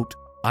 quote,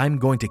 "I'm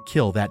going to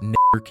kill that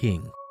nigger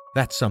king.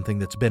 That's something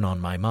that's been on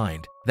my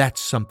mind.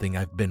 That's something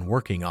I've been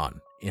working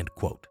on," end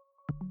quote.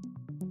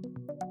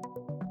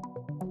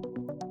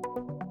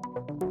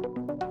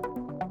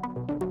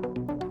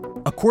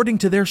 According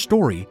to their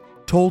story,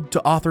 told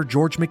to author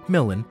George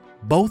Macmillan,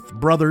 both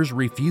brothers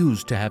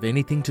refused to have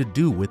anything to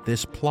do with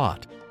this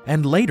plot,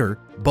 and later,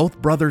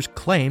 both brothers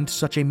claimed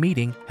such a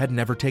meeting had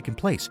never taken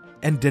place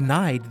and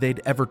denied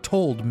they'd ever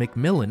told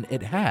Macmillan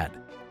it had.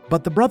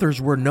 But the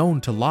brothers were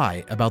known to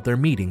lie about their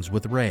meetings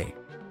with Ray.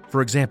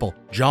 For example,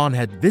 John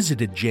had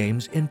visited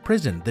James in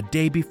prison the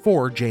day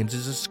before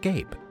James's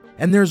escape,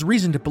 and there's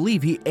reason to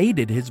believe he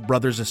aided his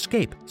brother's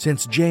escape,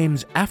 since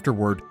James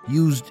afterward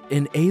used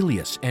an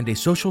alias and a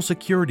social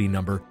security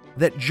number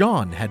that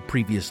John had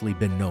previously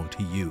been known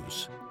to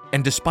use.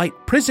 And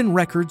despite prison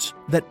records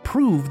that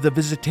prove the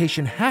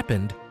visitation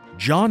happened,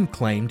 John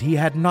claimed he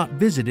had not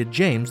visited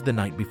James the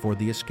night before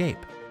the escape.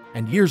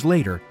 And years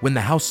later, when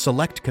the House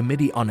Select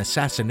Committee on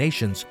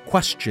Assassinations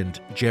questioned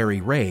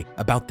Jerry Ray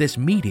about this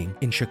meeting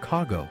in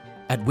Chicago,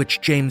 at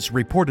which James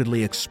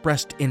reportedly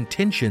expressed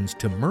intentions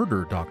to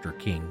murder Dr.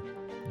 King,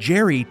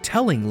 Jerry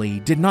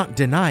tellingly did not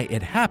deny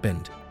it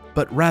happened,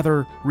 but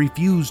rather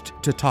refused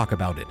to talk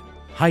about it,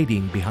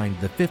 hiding behind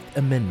the Fifth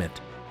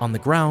Amendment on the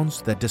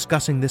grounds that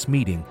discussing this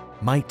meeting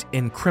might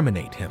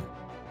incriminate him.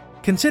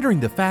 Considering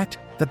the fact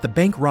that the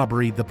bank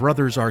robbery the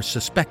brothers are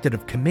suspected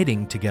of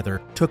committing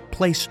together took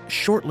place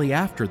shortly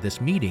after this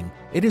meeting,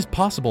 it is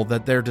possible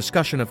that their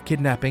discussion of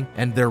kidnapping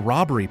and their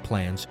robbery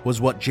plans was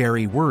what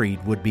Jerry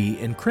worried would be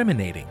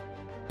incriminating.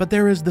 But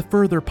there is the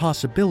further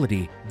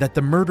possibility that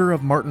the murder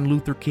of Martin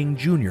Luther King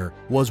Jr.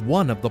 was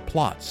one of the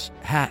plots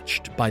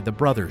hatched by the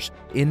brothers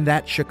in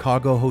that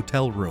Chicago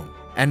hotel room,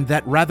 and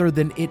that rather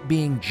than it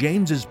being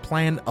James's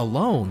plan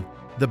alone,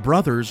 the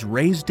brothers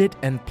raised it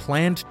and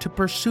planned to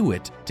pursue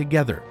it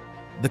together.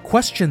 The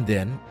question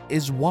then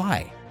is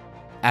why?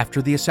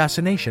 After the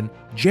assassination,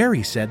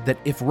 Jerry said that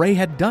if Ray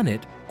had done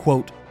it,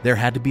 quote, there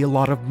had to be a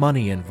lot of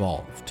money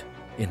involved,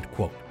 end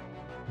quote.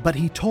 But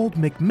he told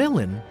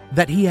Macmillan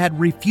that he had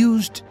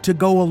refused to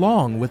go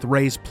along with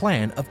Ray's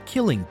plan of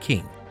killing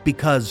King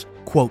because,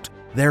 quote,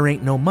 there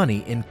ain't no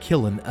money in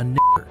killing a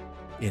nigger,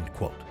 end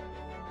quote.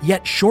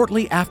 Yet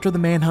shortly after the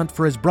manhunt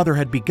for his brother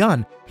had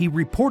begun, he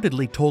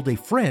reportedly told a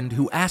friend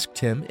who asked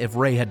him if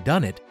Ray had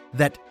done it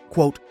that,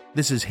 quote,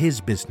 this is his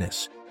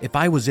business. If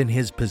I was in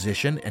his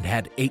position and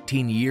had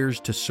 18 years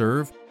to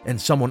serve, and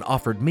someone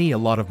offered me a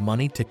lot of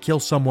money to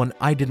kill someone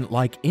I didn't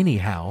like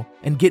anyhow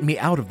and get me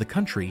out of the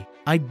country,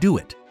 I'd do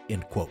it,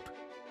 end quote.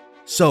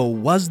 So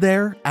was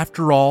there,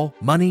 after all,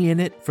 money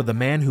in it for the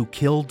man who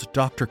killed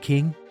Dr.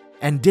 King?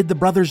 And did the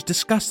brothers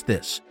discuss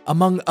this,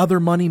 among other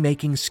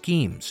money-making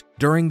schemes,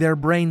 during their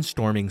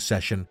brainstorming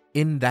session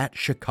in that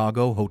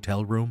Chicago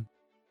hotel room?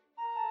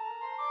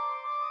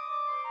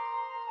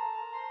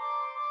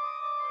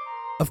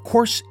 Of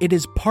course, it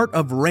is part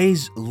of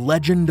Ray's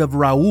legend of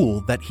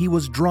Raoul that he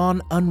was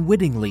drawn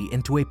unwittingly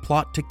into a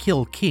plot to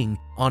kill King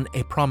on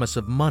a promise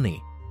of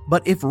money.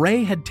 But if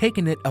Ray had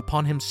taken it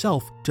upon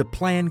himself to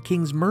plan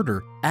King's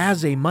murder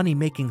as a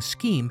money-making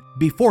scheme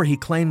before he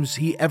claims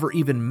he ever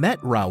even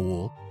met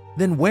Raoul,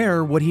 then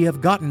where would he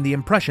have gotten the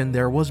impression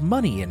there was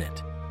money in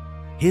it?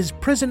 His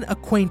prison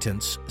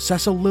acquaintance,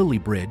 Cecil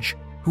Lillibridge,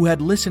 who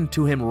had listened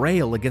to him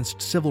rail against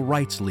civil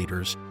rights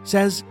leaders,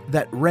 says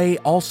that Ray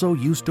also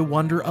used to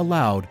wonder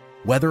aloud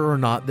whether or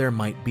not there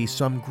might be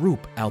some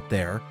group out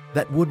there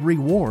that would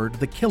reward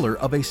the killer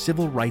of a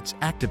civil rights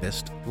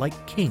activist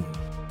like King.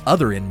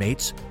 Other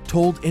inmates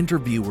told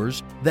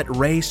interviewers that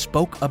Ray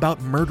spoke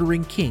about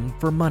murdering King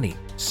for money,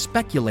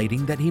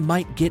 speculating that he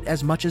might get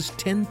as much as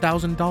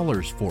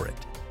 $10,000 for it.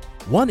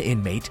 One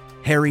inmate,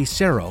 Harry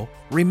Serro,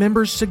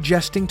 remembers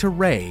suggesting to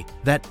Ray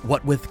that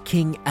what with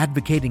King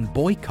advocating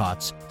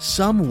boycotts,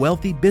 some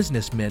wealthy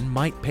businessmen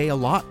might pay a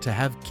lot to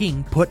have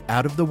King put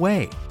out of the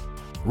way.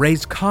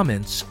 Ray's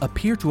comments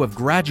appear to have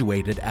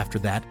graduated after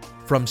that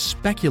from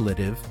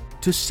speculative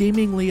to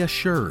seemingly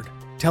assured,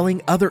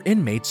 telling other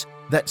inmates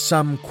that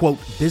some, quote,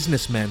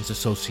 businessmen's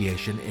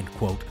association, end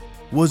quote,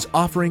 was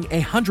offering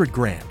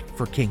 $100,000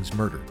 for King's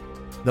murder,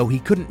 though he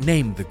couldn't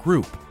name the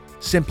group,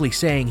 simply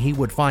saying he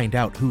would find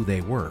out who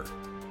they were.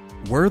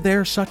 Were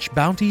there such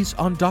bounties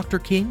on Dr.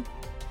 King?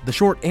 The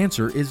short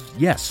answer is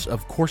yes,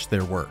 of course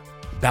there were.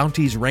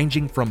 Bounties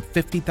ranging from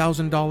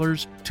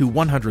 $50,000 to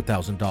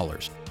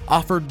 $100,000,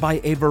 offered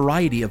by a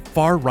variety of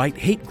far-right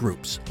hate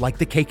groups like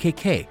the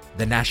KKK,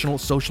 the National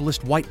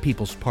Socialist White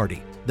People's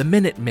Party, the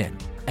Minutemen,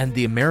 and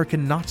the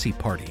American Nazi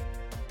Party.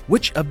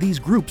 Which of these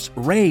groups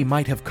Ray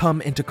might have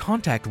come into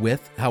contact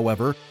with,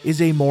 however,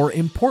 is a more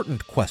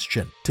important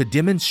question to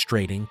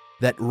demonstrating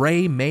that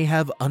Ray may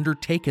have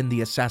undertaken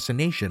the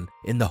assassination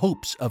in the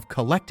hopes of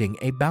collecting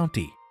a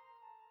bounty.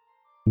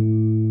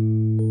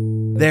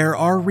 There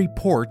are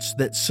reports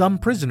that some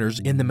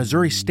prisoners in the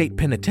Missouri State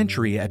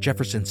Penitentiary at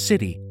Jefferson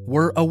City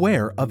were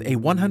aware of a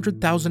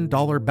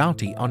 $100,000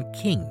 bounty on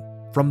King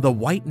from the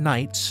White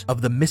Knights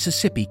of the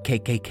Mississippi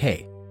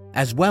KKK,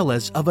 as well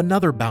as of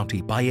another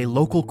bounty by a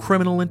local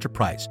criminal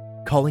enterprise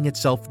calling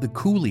itself the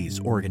Coolies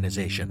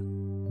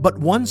Organization. But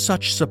one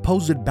such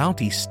supposed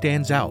bounty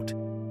stands out.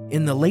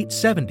 In the late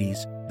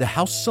 70s, the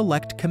House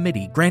Select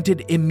Committee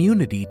granted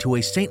immunity to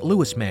a St.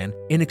 Louis man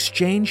in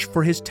exchange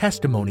for his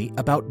testimony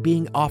about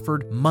being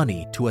offered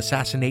money to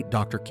assassinate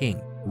Dr.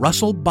 King.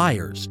 Russell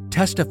Byers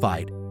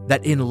testified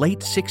that in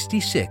late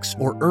 66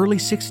 or early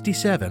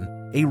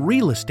 67, a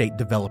real estate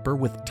developer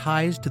with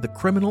ties to the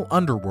criminal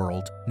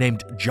underworld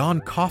named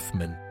John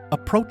Kaufman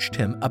approached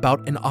him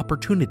about an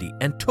opportunity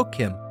and took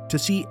him to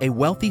see a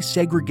wealthy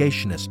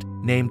segregationist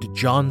named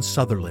John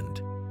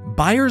Sutherland.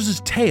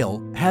 Byers'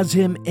 tale has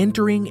him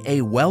entering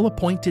a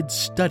well-appointed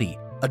study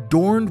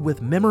adorned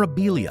with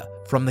memorabilia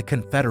from the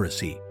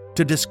Confederacy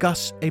to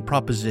discuss a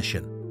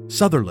proposition.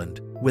 Sutherland,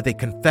 with a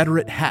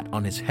Confederate hat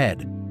on his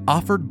head,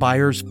 offered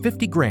Byers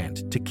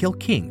 $50,000 to kill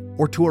King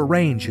or to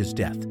arrange his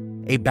death,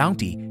 a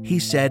bounty he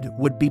said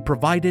would be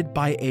provided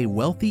by a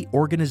wealthy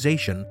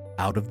organization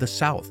out of the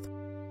South.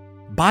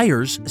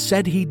 Byers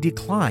said he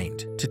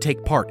declined to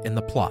take part in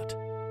the plot.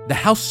 The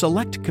House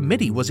Select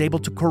Committee was able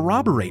to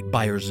corroborate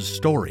Byers'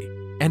 story,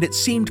 and it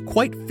seemed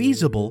quite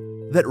feasible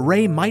that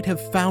Ray might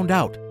have found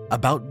out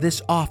about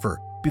this offer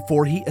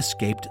before he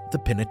escaped the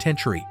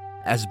penitentiary,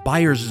 as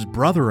Byers'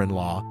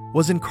 brother-in-law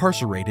was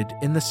incarcerated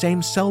in the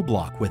same cell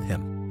block with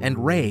him,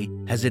 and Ray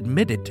has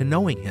admitted to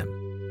knowing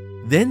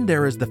him. Then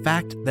there is the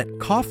fact that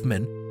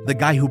Kaufman, the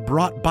guy who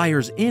brought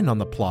Byers in on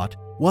the plot,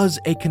 was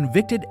a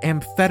convicted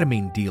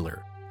amphetamine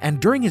dealer. And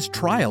during his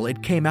trial,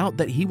 it came out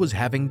that he was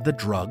having the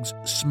drugs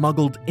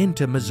smuggled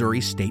into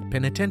Missouri State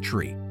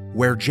Penitentiary,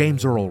 where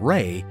James Earl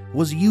Ray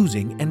was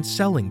using and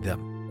selling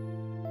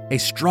them. A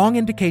strong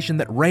indication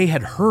that Ray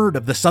had heard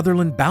of the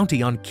Sutherland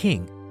bounty on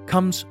King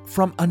comes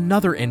from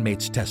another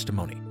inmate's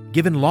testimony,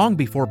 given long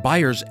before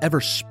Byers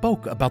ever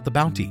spoke about the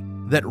bounty,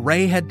 that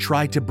Ray had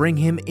tried to bring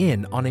him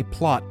in on a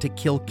plot to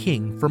kill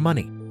King for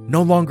money,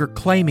 no longer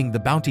claiming the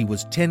bounty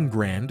was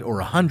 $10,000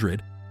 or $100,000,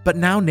 but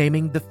now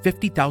naming the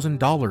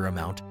 $50,000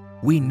 amount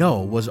we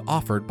know was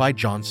offered by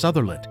John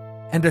Sutherland,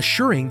 and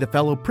assuring the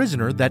fellow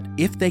prisoner that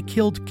if they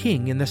killed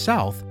King in the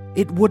South,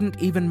 it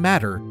wouldn't even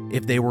matter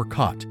if they were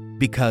caught,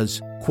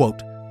 because,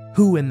 quote,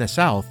 who in the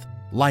South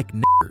like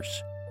niggers,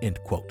 end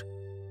quote.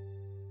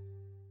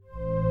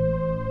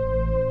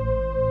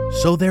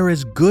 So there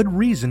is good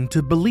reason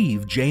to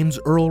believe James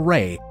Earl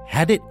Ray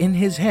had it in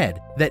his head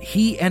that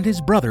he and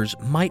his brothers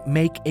might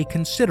make a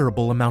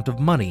considerable amount of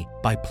money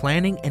by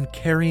planning and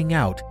carrying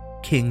out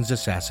King's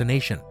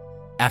assassination.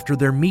 After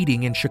their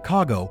meeting in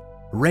Chicago,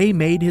 Ray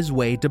made his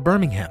way to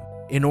Birmingham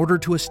in order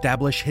to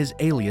establish his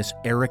alias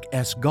Eric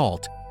S.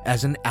 Galt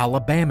as an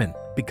Alabaman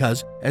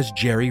because, as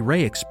Jerry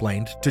Ray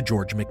explained to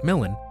George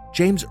McMillan,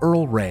 James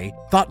Earl Ray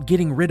thought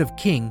getting rid of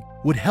King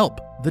would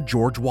help the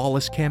George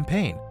Wallace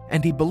campaign,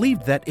 and he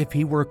believed that if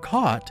he were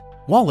caught,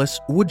 Wallace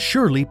would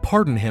surely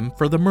pardon him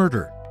for the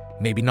murder.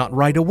 Maybe not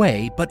right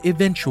away, but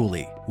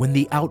eventually, when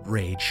the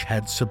outrage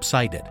had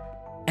subsided.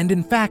 And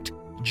in fact,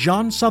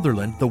 John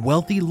Sutherland, the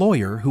wealthy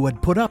lawyer who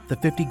had put up the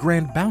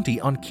 $50,000 bounty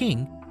on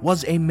King,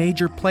 was a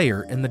major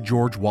player in the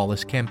George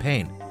Wallace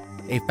campaign,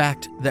 a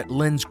fact that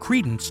lends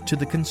credence to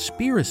the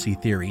conspiracy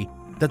theory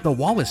that the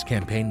Wallace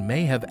campaign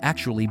may have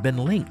actually been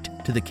linked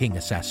to the King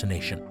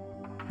assassination.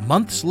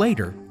 Months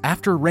later,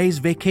 after Ray's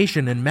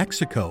vacation in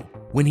Mexico,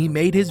 when he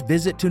made his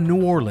visit to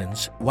New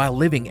Orleans while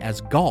living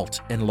as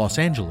Galt in Los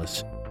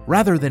Angeles,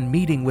 rather than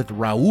meeting with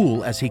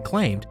Raoul as he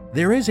claimed,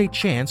 there is a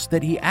chance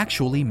that he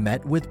actually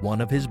met with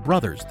one of his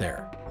brothers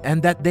there,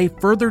 and that they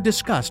further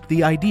discussed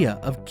the idea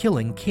of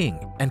killing King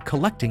and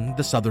collecting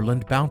the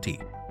Sutherland bounty.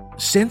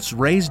 Since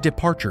Ray's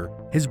departure,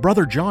 his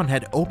brother John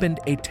had opened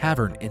a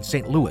tavern in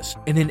St. Louis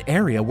in an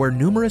area where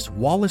numerous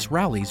Wallace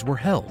rallies were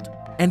held,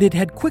 and it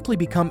had quickly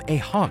become a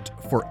haunt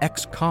for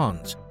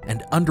ex-cons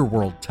and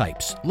underworld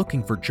types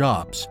looking for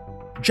jobs,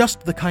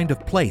 just the kind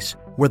of place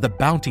where the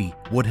bounty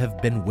would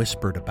have been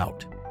whispered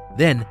about.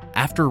 Then,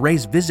 after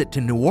Ray's visit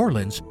to New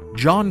Orleans,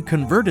 John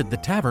converted the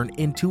tavern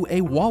into a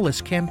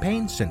Wallace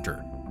campaign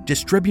center,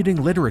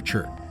 distributing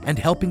literature and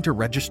helping to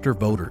register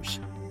voters.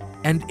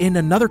 And in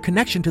another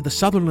connection to the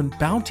Sutherland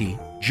bounty,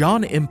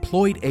 John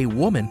employed a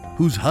woman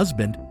whose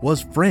husband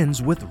was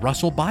friends with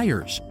Russell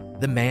Byers,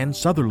 the man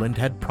Sutherland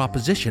had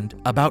propositioned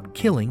about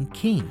killing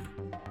King.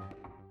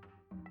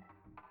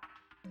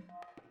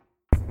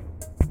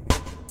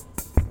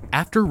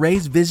 After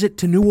Ray's visit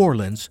to New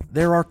Orleans,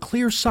 there are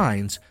clear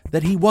signs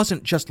that he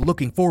wasn't just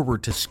looking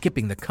forward to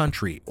skipping the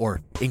country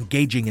or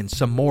engaging in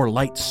some more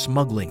light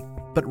smuggling,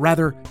 but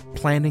rather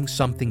planning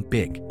something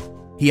big.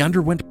 He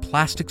underwent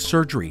plastic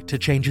surgery to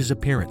change his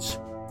appearance.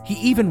 He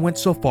even went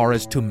so far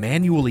as to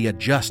manually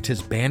adjust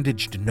his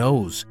bandaged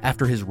nose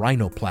after his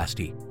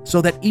rhinoplasty,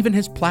 so that even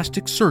his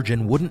plastic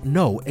surgeon wouldn't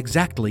know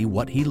exactly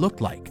what he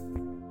looked like.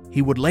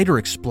 He would later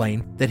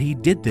explain that he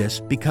did this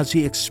because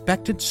he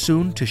expected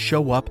soon to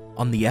show up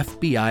on the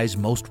FBI's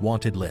most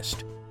wanted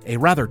list. A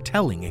rather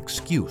telling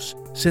excuse,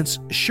 since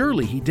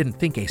surely he didn't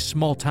think a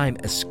small-time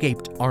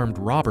escaped armed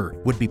robber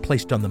would be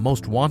placed on the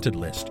most wanted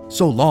list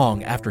so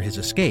long after his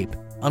escape,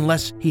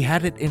 unless he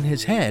had it in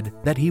his head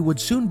that he would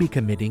soon be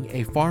committing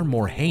a far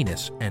more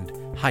heinous and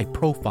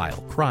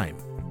high-profile crime.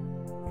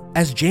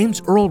 As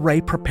James Earl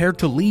Ray prepared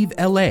to leave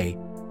L.A.,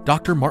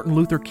 Dr. Martin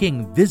Luther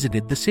King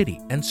visited the city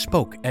and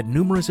spoke at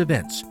numerous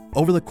events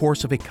over the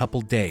course of a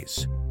couple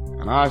days.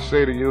 And I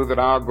say to you that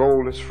our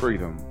goal is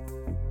freedom.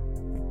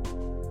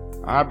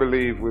 I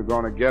believe we're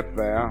going to get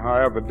there,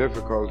 however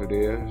difficult it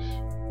is.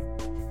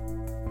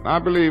 I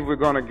believe we're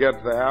going to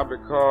get there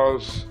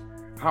because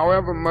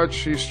however much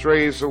she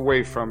strays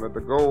away from it,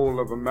 the goal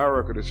of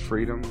America is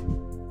freedom.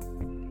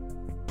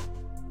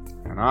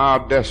 And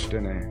our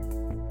destiny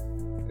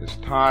is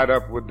tied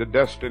up with the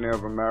destiny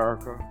of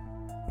America.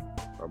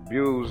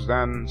 Abused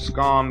and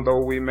scorned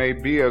though we may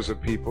be as a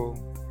people,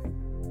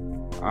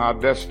 our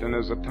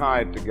destinies are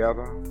tied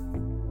together.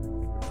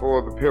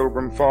 Before the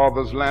Pilgrim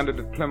Fathers landed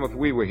at Plymouth,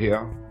 we were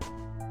here.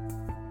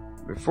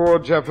 Before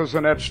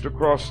Jefferson etched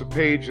across the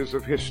pages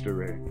of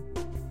history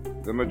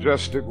the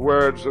majestic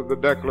words of the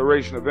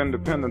Declaration of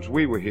Independence,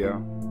 we were here.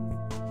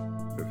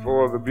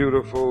 Before the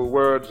beautiful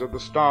words of the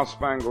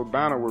Star-Spangled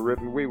Banner were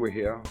written, we were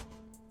here.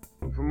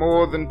 For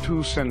more than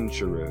 2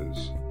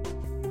 centuries,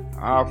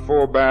 our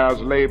forebears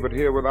labored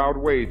here without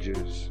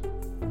wages.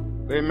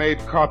 They made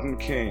cotton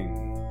king.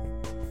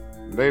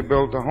 They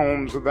built the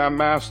homes of their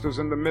masters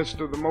in the midst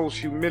of the most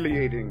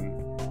humiliating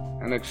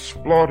and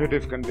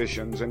exploitative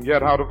conditions, and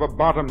yet out of a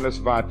bottomless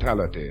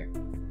vitality,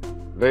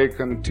 they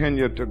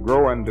continued to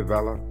grow and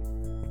develop.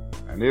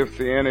 And if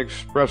the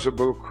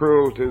inexpressible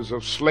cruelties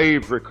of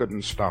slavery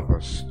couldn't stop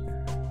us,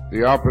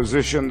 the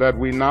opposition that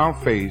we now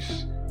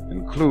face,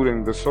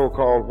 including the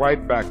so-called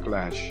white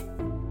backlash,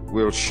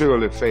 will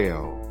surely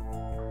fail.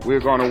 We're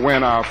going to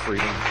win our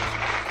freedom.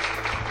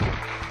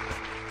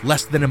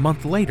 Less than a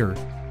month later,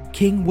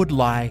 King would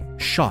lie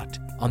shot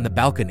on the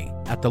balcony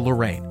at the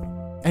Lorraine.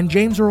 And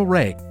James Earl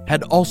Ray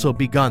had also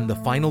begun the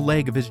final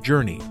leg of his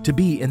journey to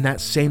be in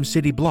that same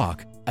city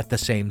block at the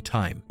same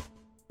time.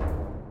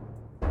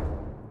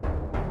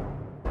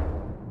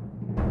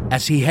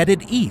 As he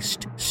headed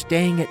east,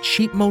 staying at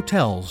cheap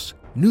motels,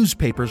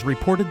 newspapers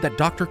reported that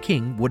Dr.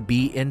 King would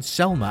be in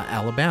Selma,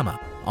 Alabama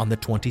on the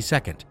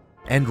 22nd.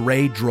 And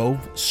Ray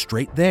drove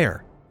straight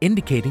there,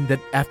 indicating that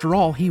after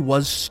all he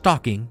was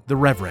stalking the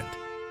Reverend.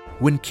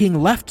 When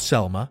King left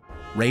Selma,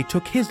 Ray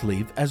took his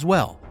leave as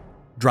well,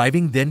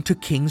 driving then to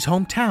King's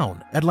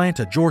hometown,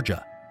 Atlanta,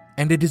 Georgia.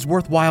 And it is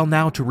worthwhile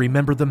now to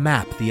remember the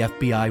map the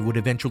FBI would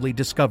eventually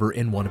discover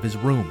in one of his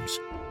rooms,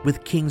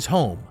 with King's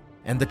home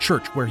and the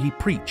church where he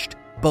preached,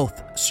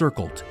 both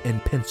circled in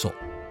pencil.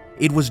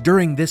 It was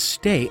during this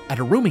stay at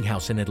a rooming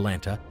house in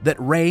Atlanta that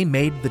Ray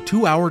made the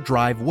 2-hour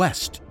drive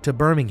west to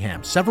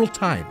Birmingham several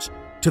times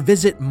to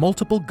visit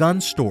multiple gun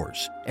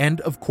stores.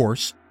 And of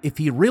course, if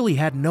he really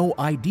had no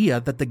idea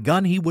that the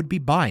gun he would be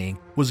buying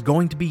was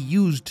going to be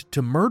used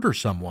to murder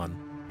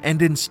someone,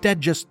 and instead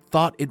just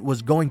thought it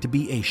was going to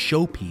be a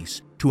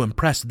showpiece to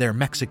impress their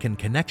Mexican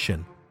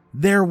connection,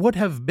 there would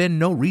have been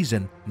no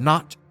reason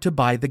not to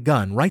buy the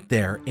gun right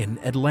there in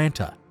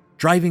Atlanta.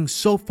 Driving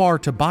so far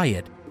to buy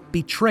it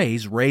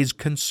betrays Ray's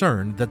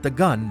concern that the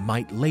gun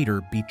might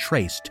later be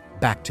traced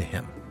back to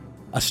him.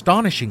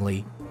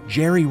 Astonishingly,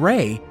 Jerry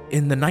Ray,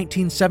 in the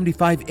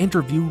 1975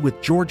 interview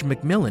with George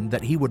McMillan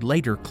that he would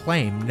later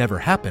claim never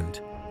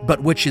happened,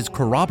 but which is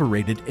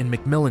corroborated in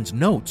McMillan's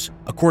notes,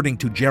 according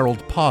to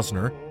Gerald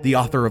Posner, the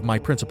author of my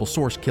principal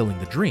source, Killing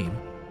the Dream,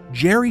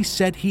 Jerry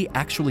said he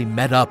actually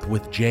met up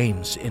with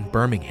James in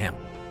Birmingham,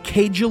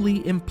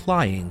 cagily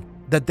implying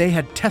that they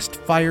had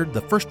test-fired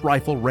the first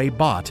rifle Ray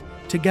bought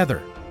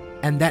together,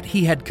 and that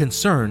he had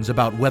concerns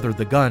about whether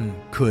the gun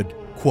could,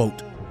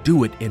 quote,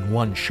 do it in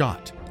one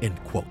shot, end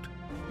quote.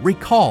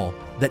 Recall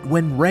that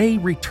when Ray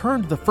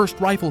returned the first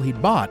rifle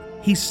he'd bought,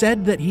 he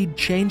said that he'd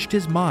changed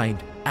his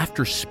mind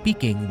after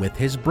speaking with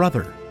his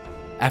brother.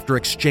 After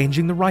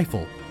exchanging the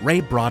rifle, Ray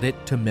brought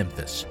it to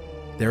Memphis.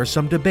 There is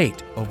some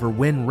debate over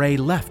when Ray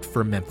left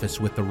for Memphis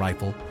with the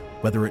rifle,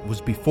 whether it was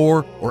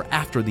before or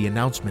after the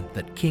announcement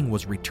that King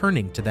was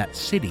returning to that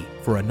city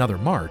for another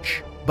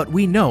march, but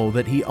we know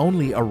that he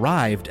only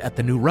arrived at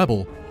the New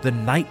Rebel the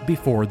night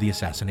before the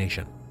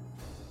assassination.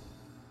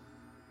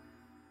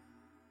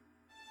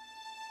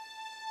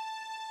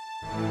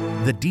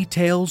 The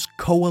details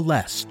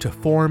coalesce to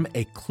form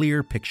a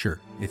clear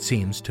picture, it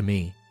seems to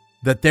me,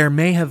 that there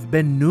may have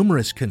been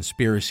numerous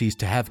conspiracies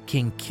to have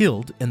King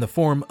killed in the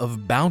form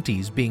of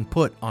bounties being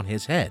put on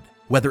his head,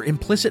 whether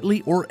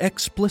implicitly or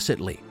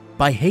explicitly,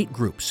 by hate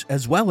groups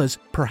as well as,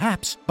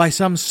 perhaps, by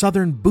some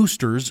Southern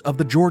boosters of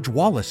the George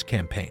Wallace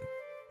campaign.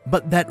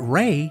 But that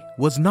Ray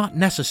was not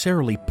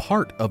necessarily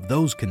part of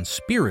those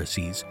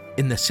conspiracies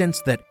in the sense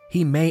that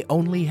he may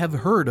only have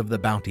heard of the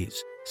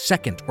bounties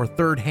second or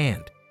third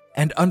hand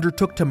and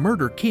undertook to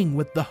murder King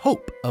with the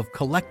hope of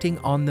collecting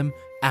on them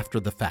after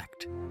the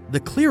fact. the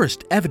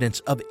clearest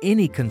evidence of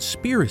any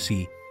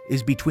conspiracy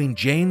is between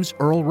James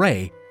Earl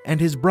Ray and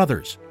his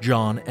brothers,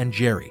 John and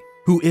Jerry,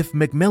 who, if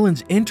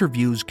Macmillan's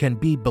interviews can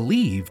be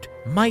believed,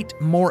 might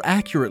more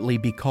accurately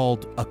be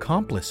called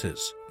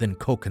accomplices than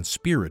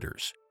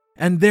co-conspirators.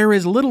 And there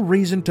is little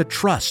reason to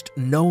trust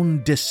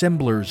known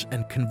dissemblers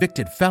and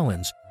convicted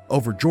felons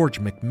over George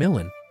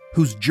Macmillan,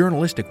 whose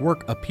journalistic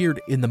work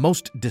appeared in the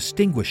most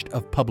distinguished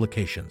of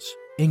publications,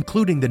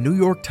 including the New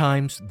York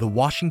Times, the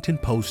Washington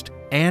Post,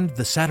 and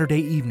the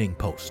Saturday Evening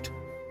Post.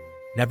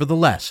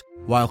 Nevertheless,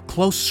 while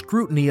close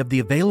scrutiny of the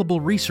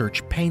available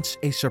research paints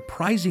a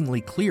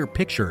surprisingly clear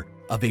picture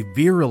of a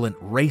virulent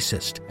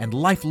racist and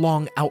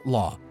lifelong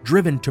outlaw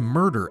driven to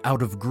murder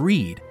out of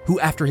greed, who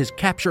after his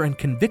capture and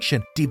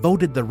conviction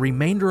devoted the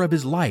remainder of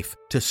his life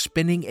to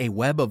spinning a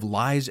web of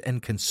lies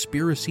and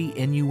conspiracy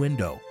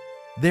innuendo,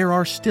 there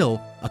are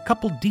still a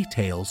couple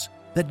details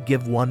that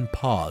give one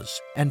pause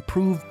and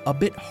prove a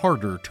bit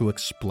harder to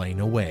explain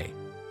away.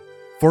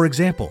 For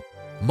example,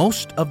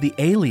 most of the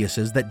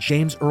aliases that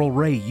James Earl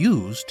Ray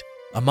used,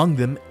 among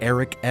them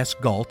Eric S.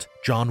 Galt,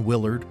 John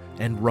Willard,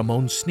 and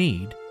Ramon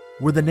Sneed,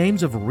 were the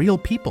names of real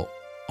people,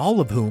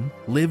 all of whom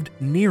lived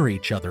near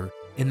each other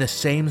in the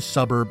same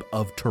suburb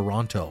of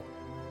Toronto.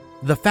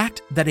 The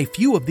fact that a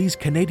few of these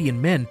Canadian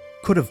men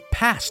could have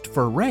passed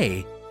for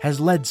Ray has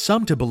led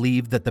some to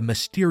believe that the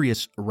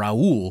mysterious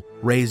Raoul,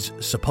 Ray's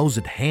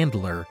supposed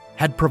handler,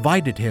 had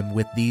provided him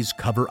with these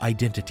cover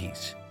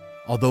identities,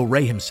 although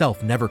Ray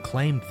himself never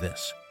claimed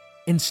this.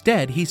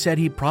 Instead, he said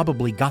he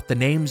probably got the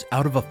names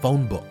out of a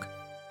phone book,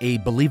 a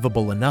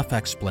believable enough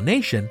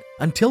explanation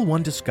until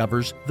one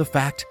discovers the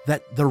fact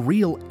that the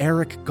real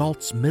Eric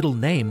Galt's middle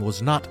name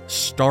was not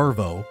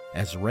Starvo,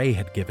 as Ray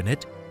had given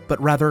it, but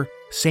rather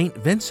St.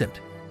 Vincent.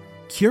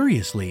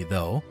 Curiously,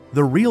 though,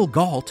 the real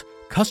Galt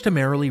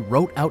customarily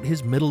wrote out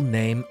his middle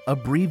name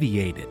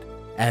abbreviated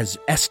as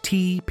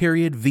St.V.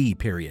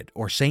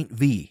 or St.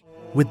 V,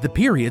 with the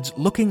periods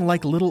looking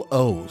like little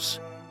O's,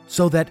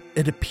 so that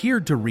it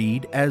appeared to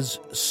read as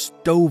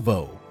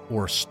Stovo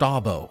or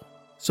Stavo.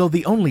 So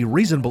the only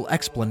reasonable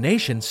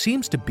explanation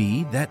seems to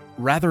be that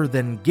rather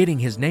than getting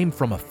his name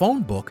from a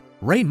phone book,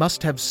 Ray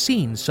must have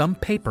seen some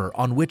paper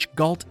on which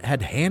Galt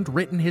had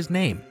handwritten his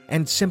name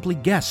and simply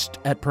guessed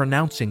at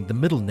pronouncing the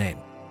middle name,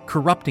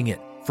 corrupting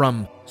it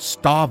from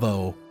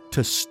Stavo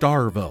to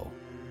Starvo.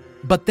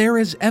 But there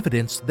is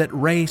evidence that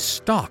Ray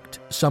stalked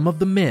some of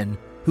the men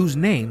whose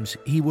names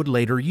he would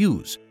later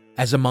use,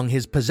 as among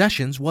his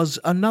possessions was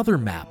another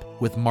map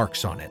with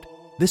marks on it,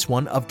 this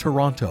one of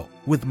Toronto,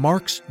 with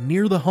marks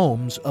near the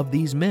homes of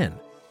these men.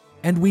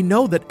 And we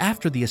know that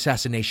after the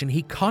assassination,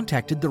 he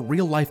contacted the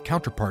real-life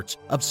counterparts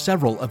of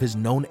several of his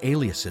known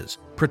aliases,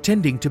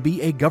 pretending to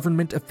be a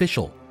government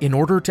official in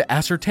order to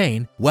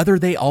ascertain whether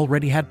they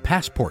already had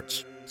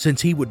passports,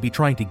 since he would be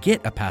trying to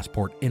get a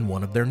passport in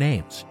one of their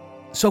names.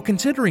 So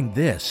considering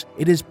this,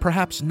 it is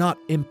perhaps not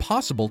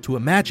impossible to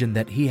imagine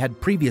that he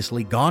had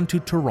previously gone to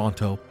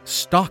Toronto,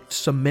 stalked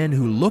some men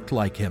who looked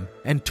like him,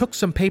 and took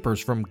some papers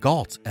from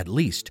Galt at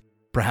least,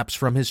 perhaps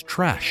from his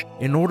trash,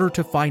 in order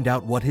to find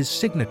out what his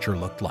signature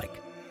looked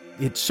like.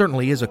 It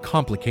certainly is a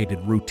complicated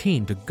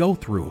routine to go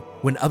through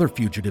when other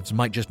fugitives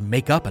might just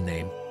make up a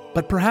name,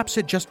 but perhaps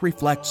it just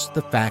reflects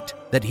the fact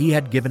that he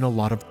had given a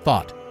lot of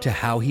thought to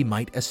how he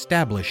might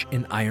establish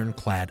an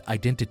ironclad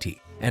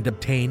identity and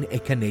obtain a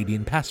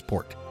Canadian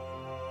passport,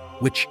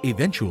 which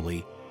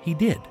eventually he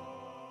did.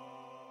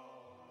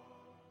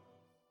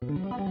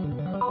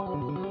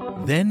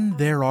 Then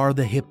there are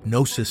the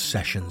hypnosis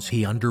sessions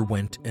he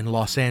underwent in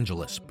Los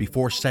Angeles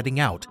before setting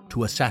out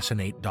to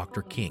assassinate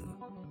Dr. King.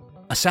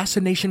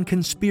 Assassination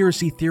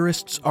conspiracy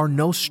theorists are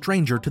no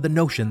stranger to the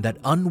notion that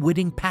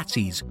unwitting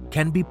patsies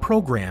can be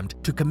programmed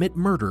to commit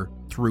murder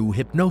through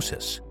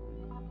hypnosis.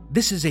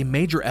 This is a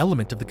major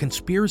element of the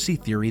conspiracy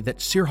theory that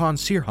Sirhan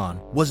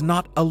Sirhan was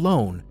not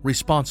alone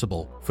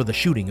responsible for the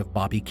shooting of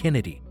Bobby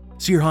Kennedy.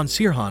 Sirhan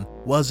Sirhan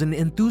was an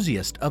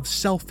enthusiast of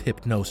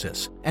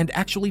self-hypnosis and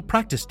actually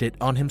practiced it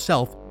on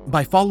himself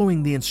by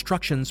following the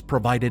instructions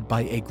provided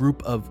by a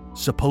group of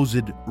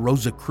supposed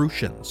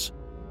Rosicrucians.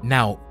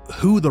 Now,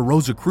 who the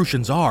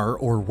Rosicrucians are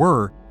or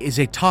were is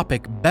a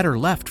topic better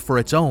left for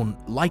its own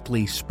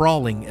likely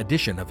sprawling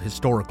edition of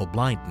Historical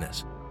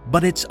Blindness.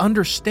 But it's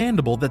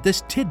understandable that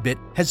this tidbit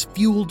has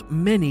fueled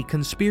many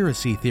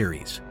conspiracy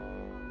theories.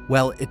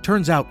 Well, it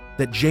turns out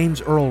that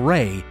James Earl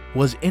Ray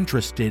was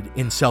interested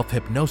in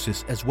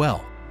self-hypnosis as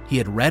well. He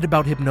had read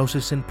about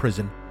hypnosis in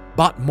prison,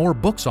 bought more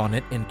books on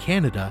it in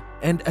Canada,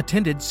 and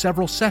attended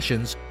several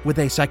sessions with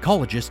a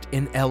psychologist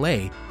in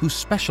LA who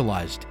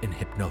specialized in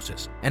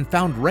hypnosis, and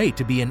found Ray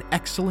to be an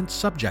excellent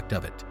subject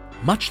of it,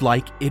 much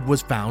like it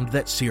was found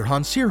that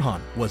Sirhan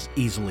Sirhan was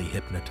easily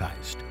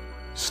hypnotized.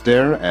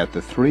 Stare at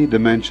the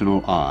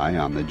three-dimensional eye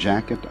on the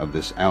jacket of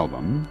this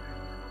album,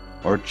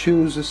 or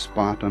choose a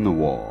spot on the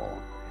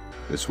wall.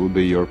 This will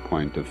be your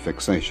point of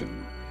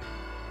fixation.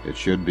 It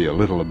should be a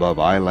little above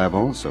eye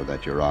level so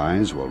that your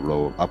eyes will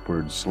roll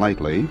upward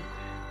slightly,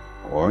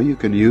 or you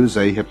can use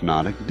a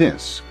hypnotic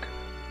disc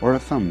or a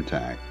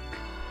thumbtack,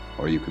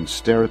 or you can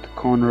stare at the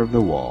corner of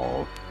the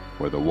wall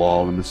where the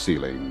wall and the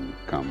ceiling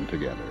come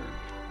together.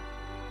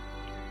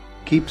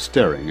 Keep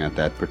staring at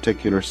that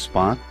particular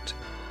spot.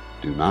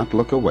 Do not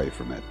look away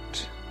from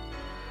it.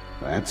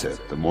 That's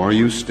it. The more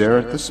you stare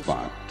at the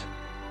spot,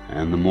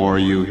 and the more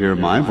you hear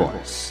my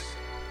voice,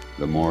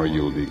 the more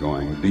you'll be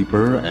going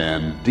deeper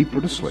and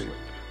deeper to sleep.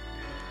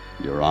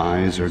 Your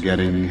eyes are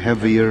getting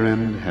heavier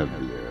and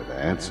heavier.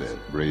 That's it.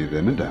 Breathe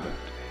in and out.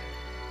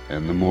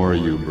 And the more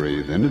you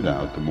breathe in and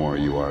out, the more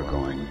you are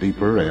going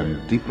deeper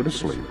and deeper to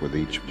sleep with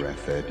each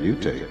breath that you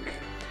take.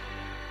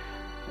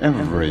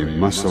 Every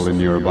muscle in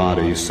your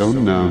body so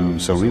numb,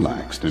 so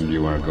relaxed, and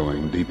you are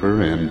going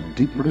deeper and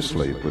deeper to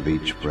sleep with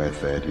each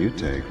breath that you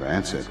take.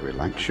 That's it.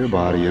 Relax your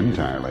body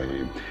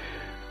entirely.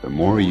 The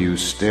more you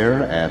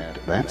stare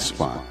at that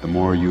spot, the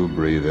more you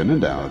breathe in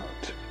and out,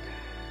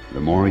 the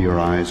more your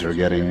eyes are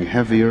getting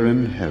heavier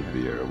and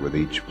heavier with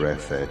each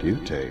breath that you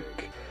take.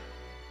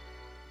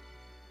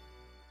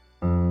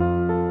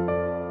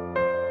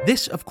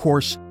 This, of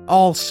course,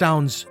 all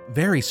sounds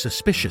very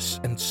suspicious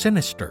and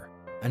sinister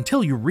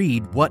until you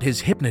read what his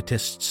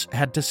hypnotists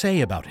had to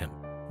say about him.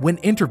 When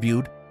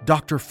interviewed,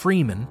 Dr.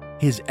 Freeman,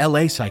 his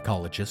LA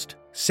psychologist,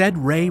 said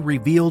Ray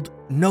revealed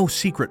no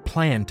secret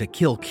plan to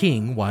kill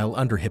King while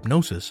under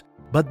hypnosis,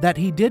 but that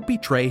he did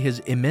betray his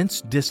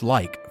immense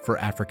dislike for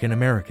African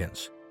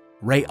Americans.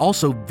 Ray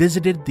also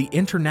visited the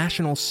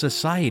International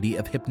Society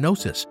of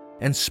Hypnosis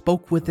and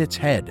spoke with its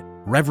head,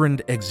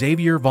 Reverend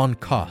Xavier von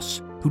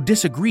Koss, who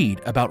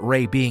disagreed about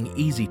Ray being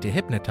easy to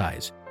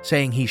hypnotize,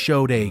 saying he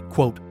showed a,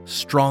 quote,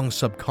 strong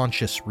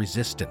subconscious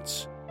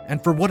resistance.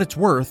 And for what it's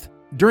worth,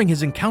 during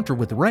his encounter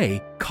with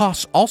Ray,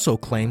 Koss also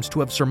claims to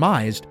have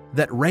surmised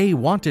that Ray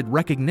wanted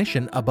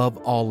recognition above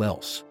all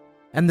else.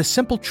 And the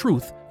simple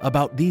truth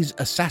about these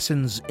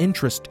assassins'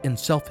 interest in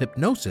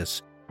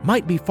self-hypnosis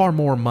might be far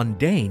more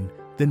mundane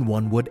than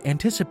one would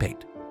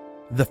anticipate.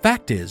 The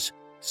fact is,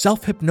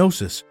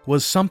 self-hypnosis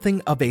was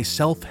something of a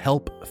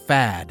self-help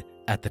fad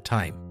at the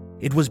time.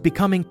 It was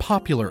becoming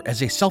popular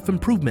as a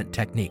self-improvement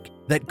technique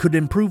that could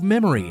improve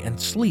memory and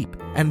sleep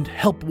and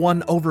help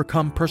one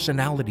overcome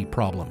personality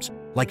problems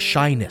like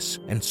shyness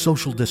and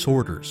social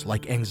disorders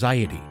like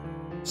anxiety.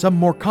 Some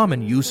more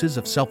common uses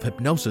of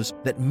self-hypnosis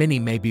that many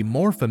may be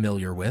more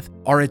familiar with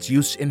are its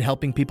use in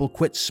helping people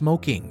quit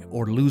smoking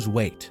or lose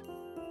weight.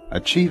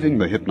 Achieving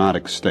the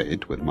hypnotic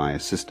state with my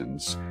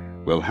assistance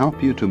will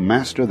help you to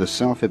master the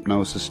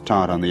self-hypnosis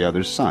taught on the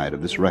other side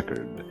of this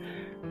record.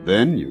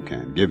 Then you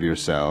can give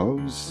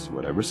yourselves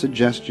whatever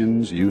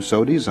suggestions you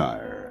so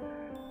desire.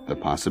 The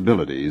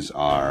possibilities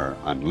are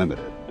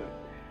unlimited.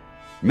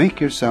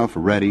 Make yourself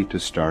ready to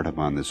start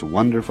upon this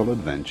wonderful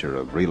adventure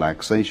of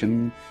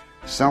relaxation,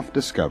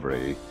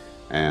 self-discovery,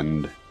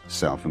 and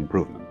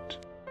self-improvement.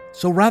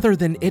 So rather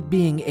than it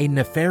being a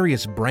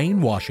nefarious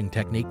brainwashing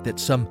technique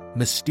that some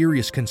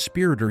mysterious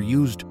conspirator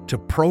used to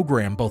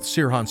program both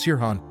Sirhan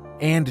Sirhan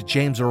and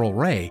James Earl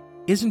Ray,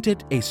 isn't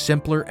it a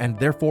simpler and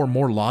therefore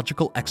more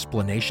logical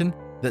explanation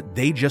that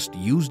they just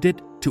used it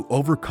to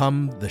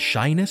overcome the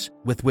shyness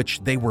with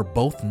which they were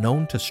both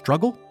known to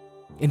struggle?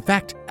 In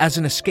fact, as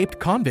an escaped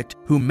convict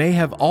who may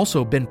have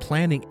also been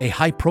planning a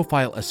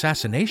high-profile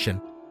assassination,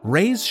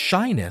 Ray's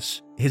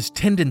shyness, his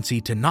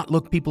tendency to not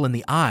look people in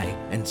the eye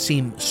and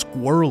seem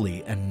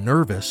squirrely and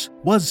nervous,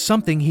 was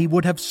something he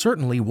would have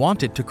certainly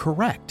wanted to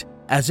correct,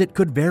 as it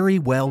could very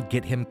well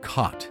get him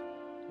caught.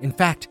 In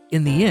fact,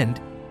 in the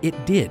end,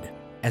 it did,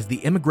 as the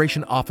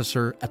immigration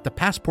officer at the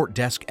passport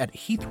desk at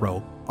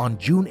Heathrow on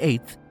June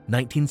 8,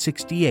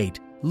 1968,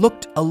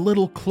 looked a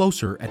little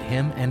closer at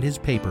him and his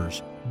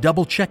papers,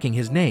 double-checking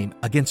his name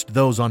against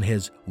those on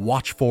his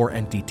watch for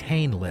and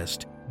detain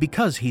list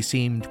because he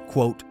seemed,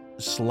 quote,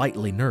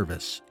 slightly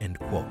nervous, end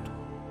quote.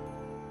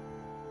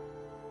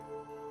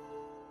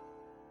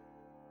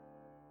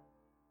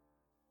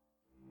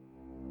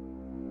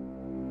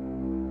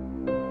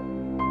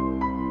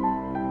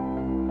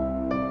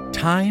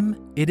 Time,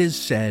 it is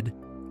said,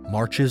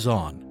 marches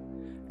on,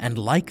 and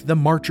like the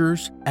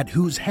marchers at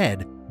whose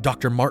head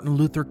Dr. Martin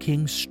Luther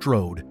King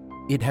strode,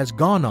 it has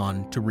gone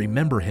on to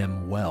remember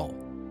him well.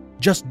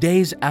 Just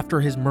days after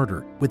his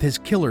murder, with his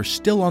killer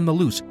still on the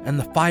loose and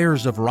the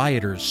fires of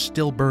rioters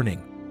still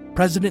burning,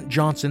 President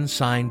Johnson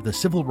signed the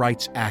Civil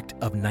Rights Act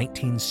of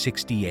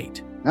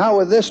 1968. Now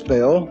with this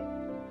bill,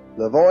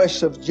 the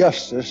voice of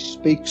justice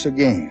speaks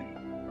again.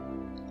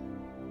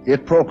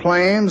 It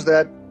proclaims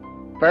that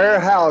fair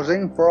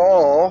housing for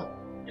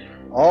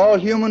all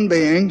human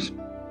beings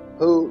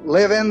who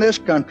live in this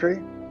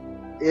country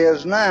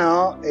is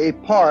now a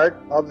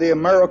part of the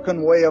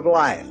American way of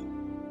life.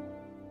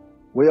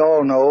 We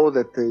all know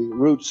that the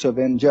roots of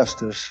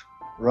injustice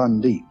run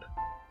deep.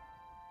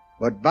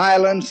 But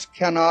violence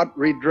cannot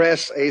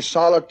redress a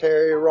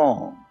solitary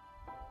wrong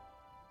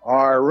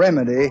or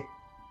remedy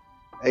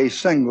a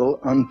single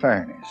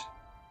unfairness.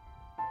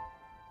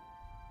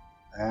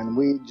 And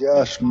we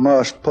just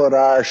must put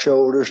our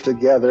shoulders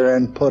together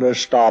and put a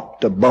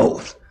stop to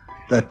both.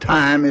 The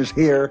time is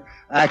here.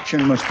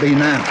 Action must be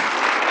now.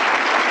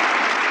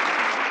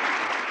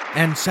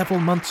 And several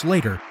months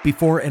later,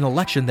 before an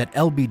election that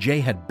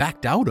LBJ had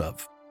backed out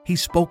of, he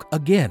spoke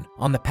again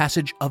on the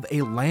passage of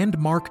a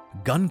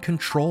landmark gun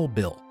control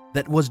bill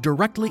that was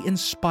directly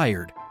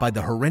inspired by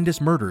the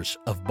horrendous murders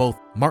of both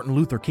Martin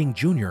Luther King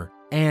Jr.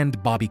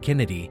 and Bobby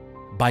Kennedy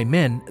by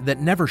men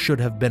that never should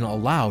have been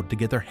allowed to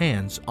get their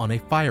hands on a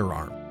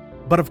firearm.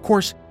 But of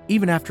course,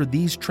 even after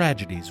these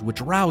tragedies,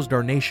 which roused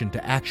our nation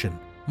to action,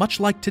 much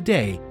like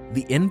today,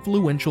 the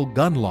influential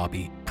gun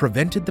lobby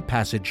prevented the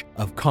passage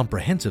of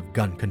comprehensive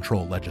gun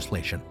control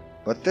legislation.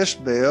 But this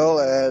bill,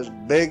 as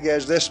big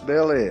as this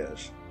bill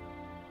is,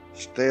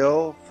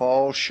 still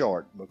falls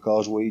short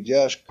because we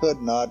just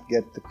could not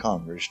get the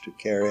Congress to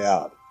carry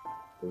out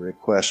the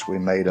requests we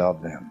made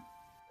of them.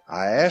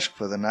 I asked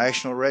for the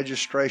national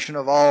registration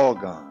of all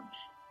guns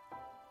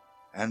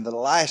and the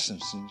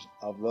licensing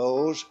of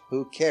those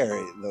who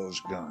carry those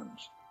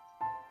guns.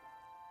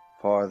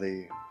 For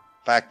the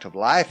fact of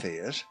life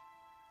is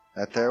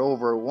that there are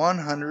over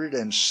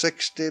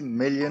 160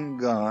 million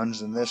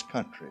guns in this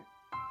country,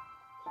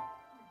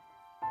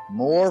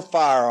 more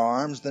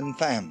firearms than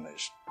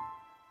families.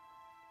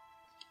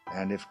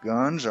 And if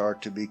guns are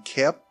to be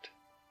kept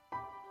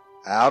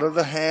out of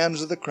the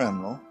hands of the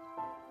criminal,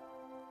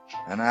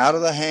 and out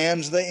of the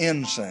hands of the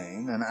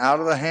insane, and out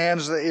of the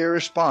hands of the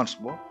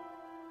irresponsible,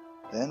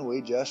 then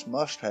we just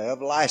must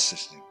have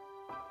licensing.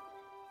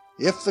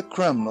 If the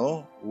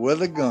criminal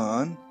with a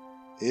gun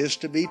is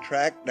to be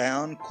tracked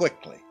down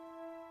quickly,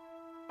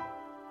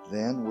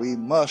 then we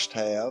must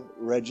have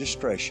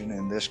registration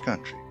in this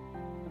country.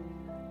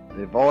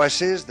 The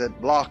voices that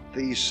blocked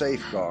these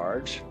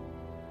safeguards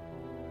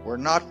were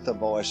not the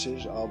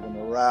voices of an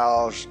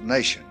aroused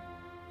nation.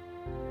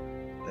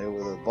 They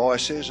were the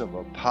voices of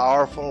a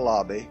powerful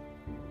lobby,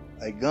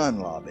 a gun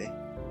lobby,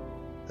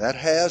 that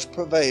has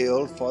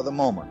prevailed for the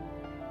moment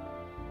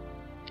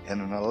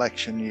in an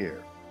election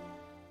year.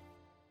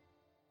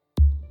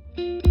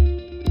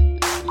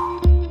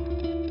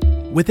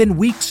 Within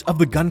weeks of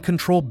the gun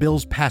control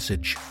bill's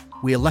passage,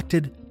 we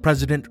elected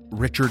President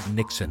Richard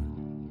Nixon.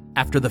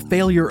 After the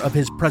failure of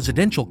his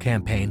presidential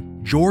campaign,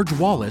 George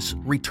Wallace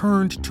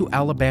returned to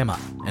Alabama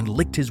and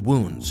licked his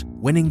wounds,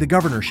 winning the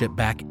governorship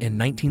back in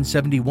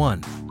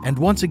 1971 and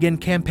once again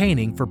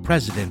campaigning for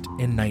president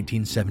in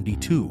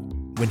 1972,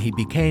 when he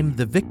became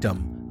the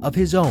victim of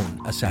his own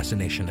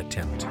assassination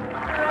attempt.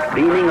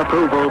 Beaming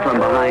approval from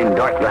behind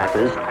dark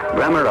glasses,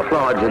 Bremer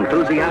applauds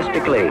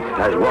enthusiastically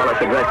as Wallace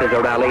addresses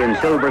a rally in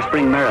Silver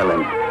Spring,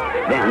 Maryland.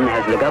 Then,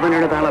 as the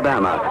governor of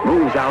Alabama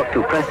moves out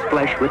to press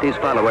flesh with his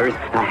followers,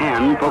 a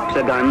hand pokes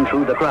a gun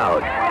through the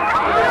crowd.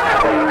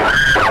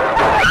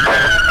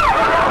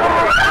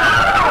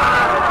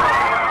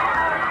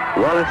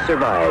 Wallace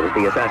survives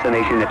the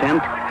assassination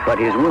attempt, but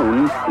his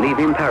wounds leave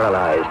him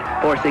paralyzed,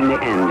 forcing the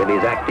end of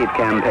his active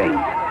campaign.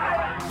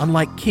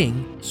 Unlike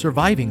King,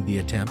 surviving the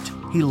attempt,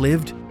 he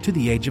lived to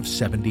the age of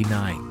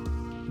 79.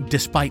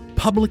 Despite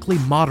publicly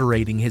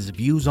moderating his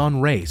views on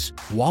race,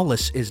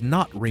 Wallace is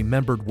not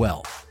remembered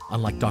well,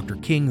 unlike Dr.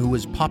 King, who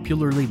is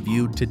popularly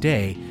viewed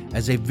today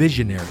as a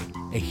visionary,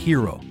 a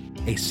hero,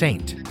 a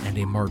saint, and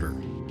a martyr.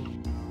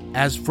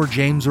 As for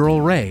James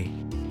Earl Ray,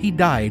 he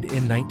died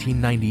in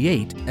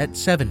 1998 at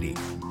 70,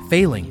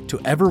 failing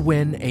to ever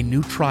win a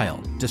new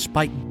trial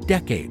despite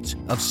decades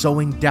of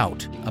sowing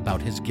doubt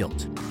about his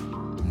guilt.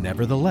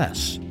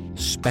 Nevertheless,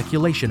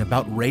 speculation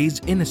about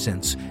Ray's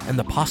innocence and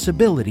the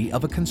possibility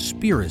of a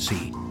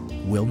conspiracy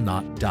will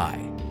not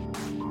die.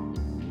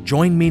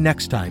 Join me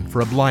next time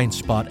for a Blind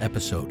Spot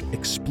episode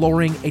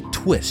exploring a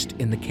twist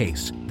in the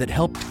case that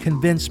helped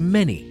convince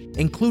many,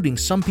 including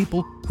some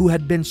people who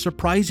had been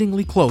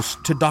surprisingly close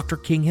to Dr.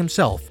 King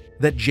himself,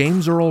 that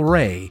James Earl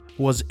Ray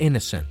was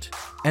innocent.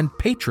 And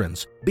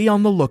patrons, be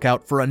on the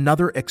lookout for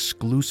another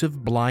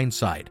exclusive Blind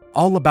Side,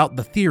 all about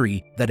the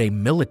theory that a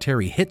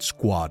military hit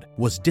squad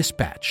was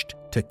dispatched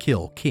to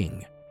kill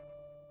King.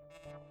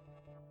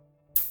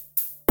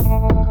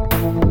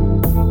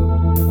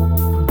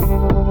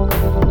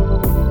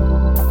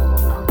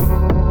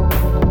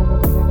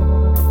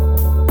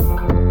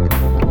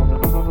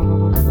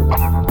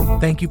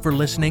 Thank you for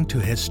listening to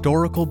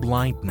Historical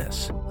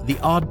Blindness, the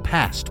Odd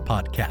Past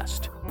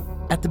podcast.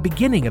 At the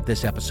beginning of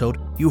this episode,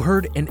 you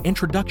heard an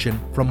introduction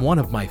from one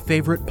of my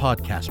favorite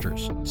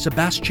podcasters,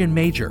 Sebastian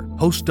Major,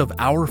 host of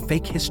Our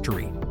Fake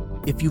History.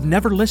 If you've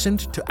never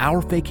listened to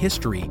Our Fake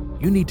History,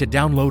 you need to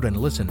download and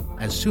listen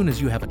as soon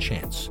as you have a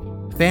chance.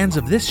 Fans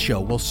of this show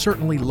will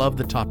certainly love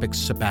the topics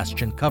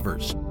Sebastian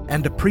covers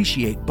and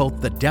appreciate both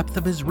the depth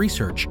of his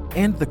research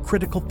and the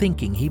critical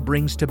thinking he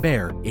brings to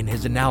bear in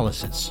his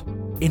analysis.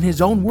 In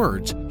his own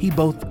words, he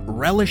both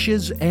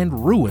relishes and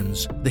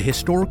ruins the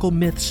historical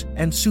myths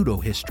and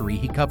pseudo-history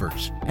he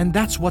covers. And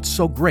that's what's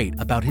so great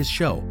about his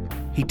show.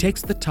 He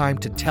takes the time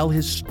to tell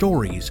his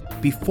stories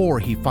before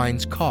he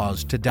finds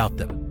cause to doubt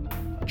them.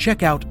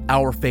 Check out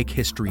Our Fake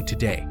History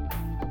today.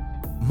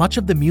 Much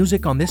of the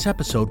music on this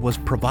episode was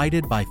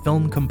provided by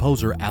film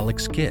composer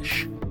Alex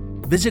Kish.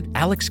 Visit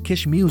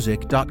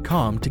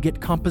alexkishmusic.com to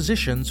get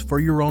compositions for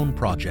your own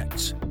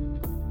projects.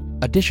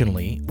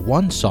 Additionally,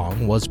 one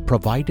song was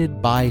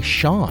provided by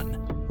Sean,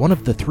 one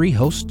of the 3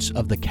 hosts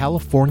of the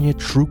California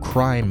True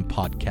Crime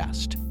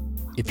podcast.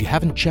 If you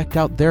haven't checked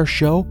out their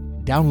show,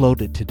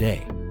 download it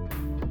today.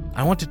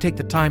 I want to take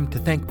the time to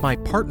thank my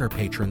partner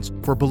patrons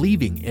for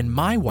believing in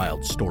my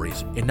wild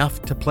stories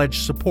enough to pledge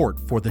support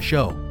for the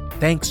show.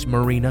 Thanks,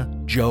 Marina,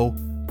 Joe,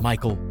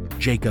 Michael,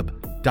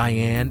 Jacob,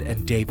 Diane,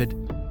 and David.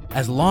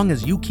 As long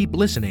as you keep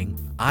listening,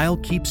 I'll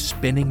keep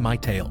spinning my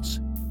tales.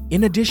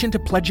 In addition to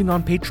pledging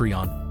on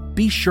Patreon,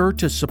 be sure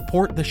to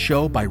support the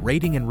show by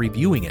rating and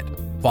reviewing it,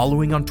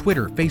 following on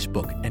Twitter,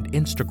 Facebook, and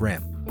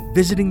Instagram,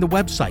 visiting the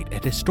website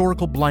at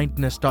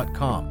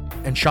historicalblindness.com,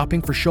 and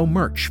shopping for show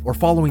merch or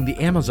following the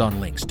Amazon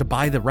links to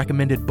buy the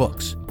recommended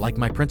books, like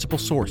my principal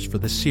source for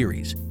this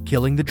series,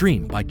 Killing the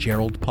Dream by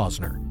Gerald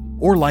Posner,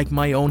 or like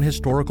my own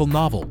historical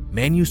novel,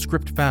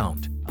 Manuscript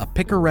Found, a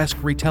picaresque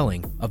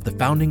retelling of the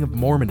founding of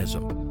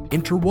Mormonism,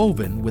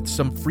 interwoven with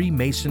some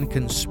Freemason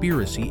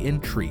conspiracy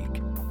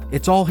intrigue.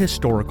 It's all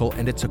historical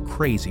and it's a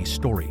crazy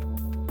story.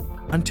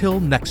 Until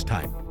next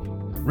time,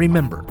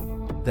 remember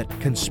that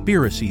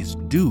conspiracies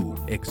do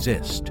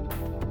exist,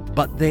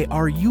 but they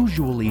are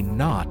usually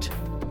not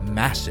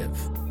massive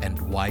and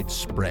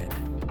widespread.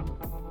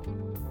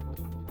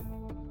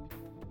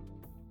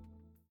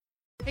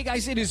 Hey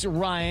guys, it is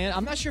Ryan.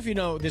 I'm not sure if you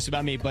know this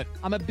about me, but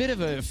I'm a bit of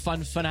a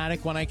fun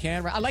fanatic when I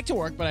can. I like to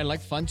work, but I like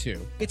fun too.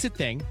 It's a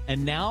thing.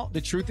 And now the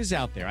truth is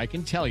out there. I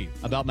can tell you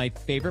about my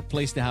favorite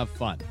place to have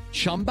fun.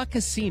 Chumba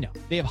Casino.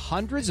 They have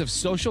hundreds of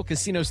social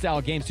casino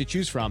style games to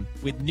choose from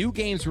with new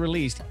games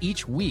released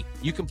each week.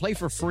 You can play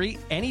for free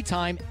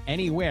anytime,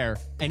 anywhere.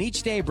 And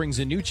each day brings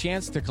a new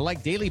chance to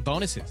collect daily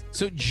bonuses.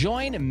 So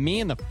join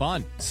me in the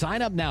fun.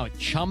 Sign up now at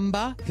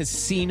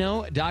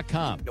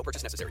ChumbaCasino.com. No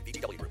purchase necessary.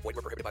 VGW Group. Void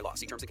where prohibited by law.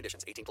 See terms and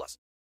conditions. 18+.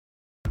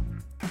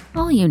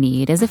 All you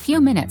need is a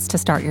few minutes to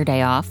start your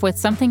day off with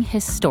something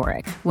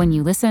historic when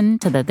you listen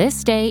to the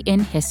This Day in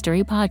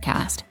History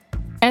podcast.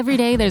 Every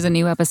day there's a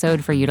new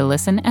episode for you to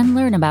listen and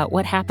learn about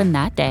what happened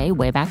that day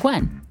way back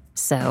when.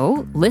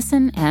 So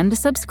listen and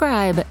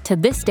subscribe to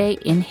This Day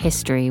in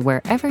History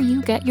wherever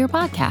you get your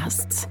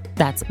podcasts.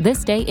 That's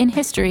This Day in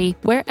History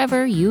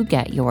wherever you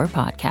get your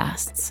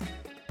podcasts.